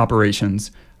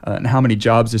operations and how many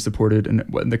jobs they supported and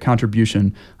the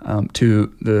contribution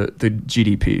to the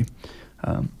GDP.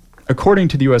 According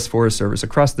to the U.S. Forest Service,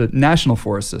 across the national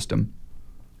forest system,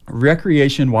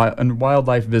 recreation and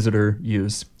wildlife visitor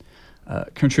use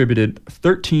contributed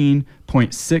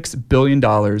 $13.6 billion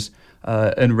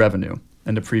in revenue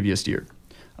in the previous year.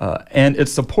 And it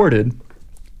supported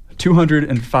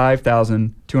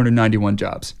 205,291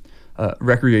 jobs,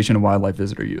 recreation and wildlife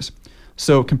visitor use.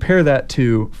 So compare that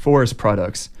to forest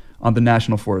products on the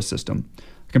national forest system.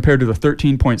 Compared to the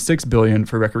 $13.6 billion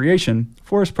for recreation,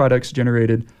 forest products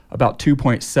generated about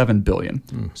 $2.7 billion.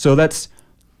 So that's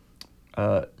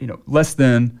less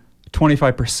than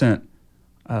 25%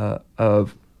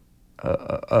 of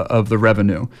the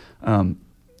revenue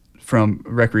from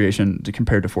recreation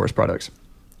compared to forest products.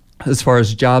 As far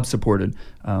as jobs supported,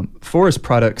 forest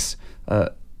products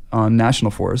on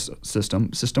national forest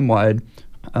system-wide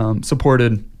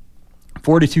supported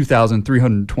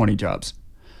 42,320 jobs.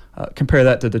 Compare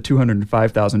that to the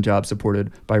 205,000 jobs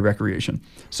supported by recreation.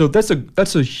 So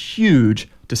that's a huge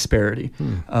disparity.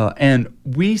 And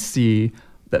we see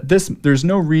that there's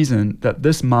no reason that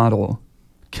this model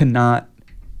cannot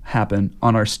happen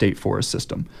on our state forest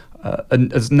system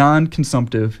as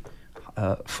non-consumptive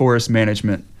forest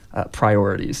management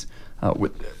priorities.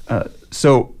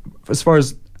 So as far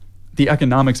as the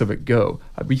economics of it go,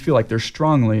 we feel like they're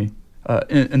strongly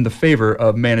in the favor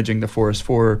of managing the forest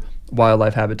for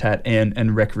wildlife habitat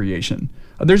and recreation.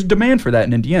 There's demand for that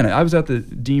in Indiana. I was at the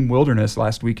Dean Wilderness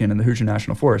last weekend in the Hoosier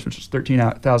National Forest, which is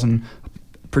 13,000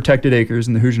 protected acres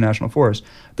in the Hoosier National Forest.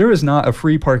 There is not a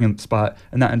free parking spot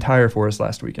in that entire forest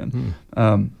last weekend.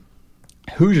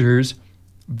 Hoosiers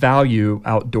value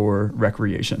outdoor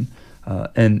recreation,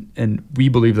 and we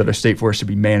believe that our state forest should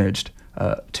be managed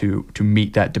to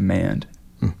meet that demand.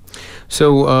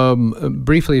 So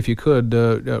briefly, if you could,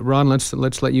 Ron,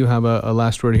 let's let you have a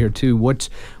last word here too. What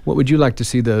would you like to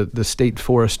see the state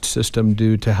forest system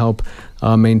do to help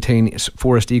maintain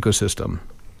forest ecosystem?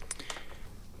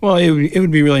 Well, it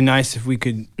would be really nice if we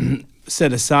could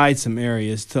set aside some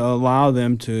areas to allow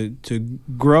them to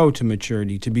grow to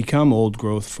maturity, to become old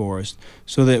growth forest,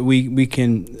 so that we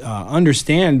can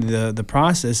understand the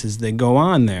processes that go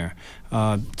on there,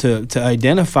 to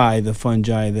identify the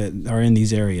fungi that are in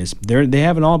these areas. They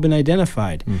haven't all been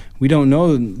identified. We don't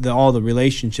know all the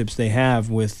relationships they have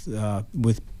with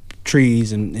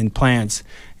trees and plants,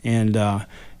 and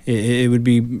it would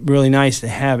be really nice to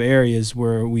have areas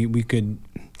where we could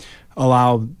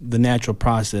allow the natural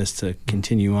process to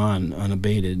continue on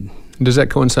unabated. Does that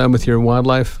coincide with your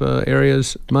wildlife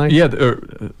areas, Mike? Yeah,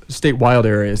 state wild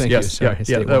areas. Thank yes, you. Sorry,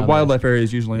 yeah. Wildlife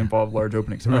areas usually involve large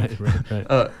openings. Right.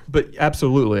 But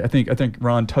absolutely, I think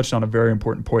Ron touched on a very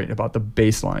important point about the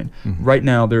baseline. Right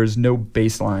now, there is no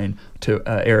baseline to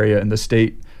area in the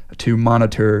state to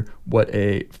monitor what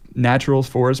a natural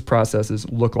forest processes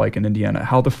look like in Indiana,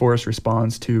 how the forest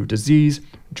responds to disease,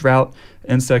 drought,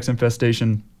 insects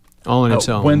infestation, all on its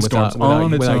own, windstorms,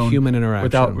 without human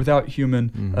interaction. Without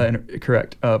human,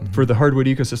 correct. For the hardwood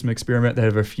ecosystem experiment, they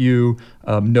have a few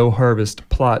no harvest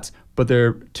plots, but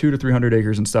they're 200 to 300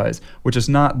 acres in size, which is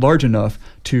not large enough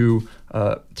to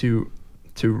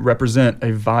represent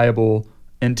a viable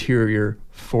interior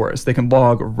forest. They can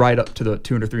log right up to the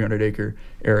 200 to 300 acre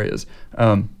areas.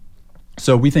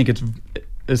 So we think it's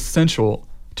essential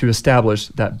to establish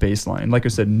that baseline. Like I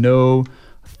said, no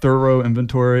thorough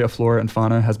inventory of flora and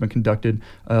fauna has been conducted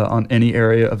on any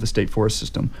area of the state forest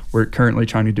system. We're currently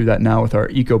trying to do that now with our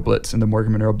Eco Blitz in the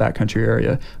Morgan Monroe backcountry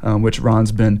area, which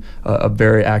Ron's been a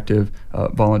very active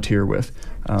volunteer with.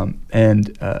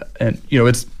 And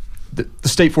it's the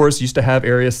state forest used to have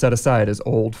areas set aside as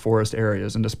old forest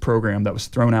areas in this program that was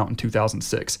thrown out in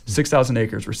 2006. 6,000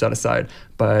 acres were set aside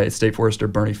by State Forester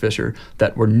Bernie Fisher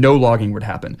that where no logging would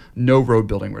happen, no road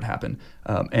building would happen,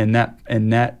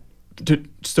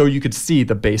 so you could see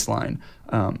the baseline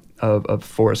of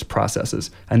forest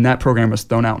processes. And that program was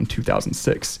thrown out in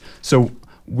 2006. So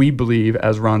we believe,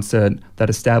 as Ron said, that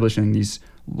establishing these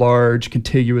large,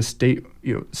 contiguous state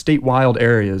wild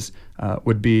areas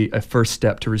would be a first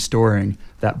step to restoring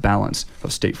that balance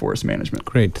of state forest management.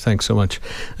 Great. Thanks so much.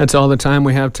 That's all the time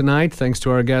we have tonight. Thanks to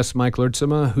our guest, Mike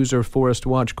Lertsema, Hoosier Forest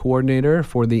Watch Coordinator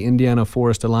for the Indiana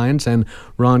Forest Alliance, and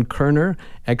Ron Kerner,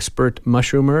 expert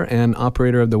mushroomer and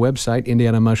operator of the website,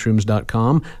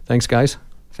 indianamushrooms.com. Thanks, guys.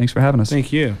 Thanks for having us.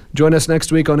 Thank you. Join us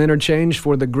next week on Interchange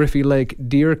for the Griffey Lake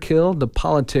deer kill, the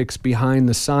politics behind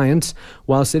the science.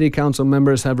 While city council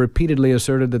members have repeatedly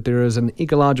asserted that there is an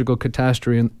ecological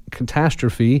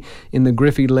catastrophe in the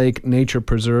Griffey Lake Nature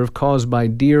Preserve caused by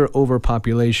deer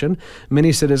overpopulation,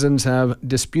 many citizens have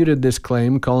disputed this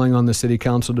claim, calling on the city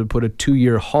council to put a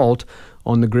 2-year halt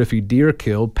on the Griffey deer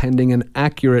kill pending an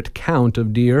accurate count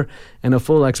of deer and a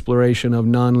full exploration of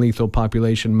non-lethal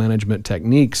population management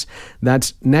techniques.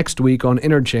 That's next week on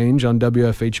Interchange on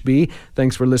WFHB.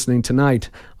 Thanks for listening tonight.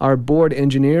 Our board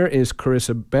engineer is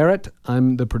Carissa Barrett.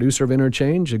 I'm the producer of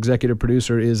Interchange. Executive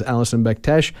producer is Allison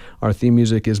Bektesh. Our theme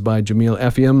music is by Jamil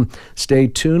Effiam. Stay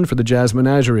tuned for the Jazz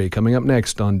Menagerie coming up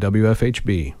next on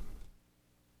WFHB.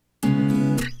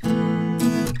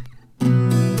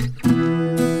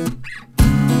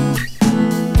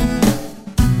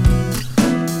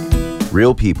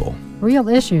 Real people. Real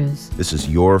issues. This is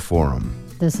your forum.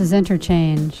 This is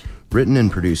Interchange. Written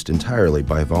and produced entirely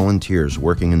by volunteers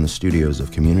working in the studios of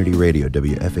Community Radio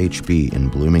WFHB in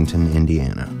Bloomington,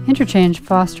 Indiana. Interchange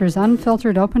fosters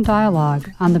unfiltered open dialogue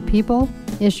on the people,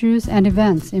 issues, and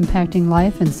events impacting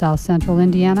life in South Central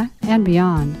Indiana and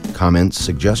beyond. Comments,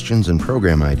 suggestions, and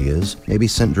program ideas may be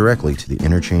sent directly to the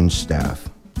Interchange staff.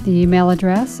 The email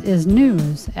address is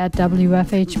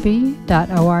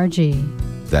news@wfhb.org.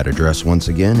 That address once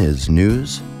again is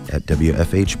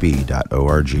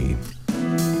news@wfhb.org.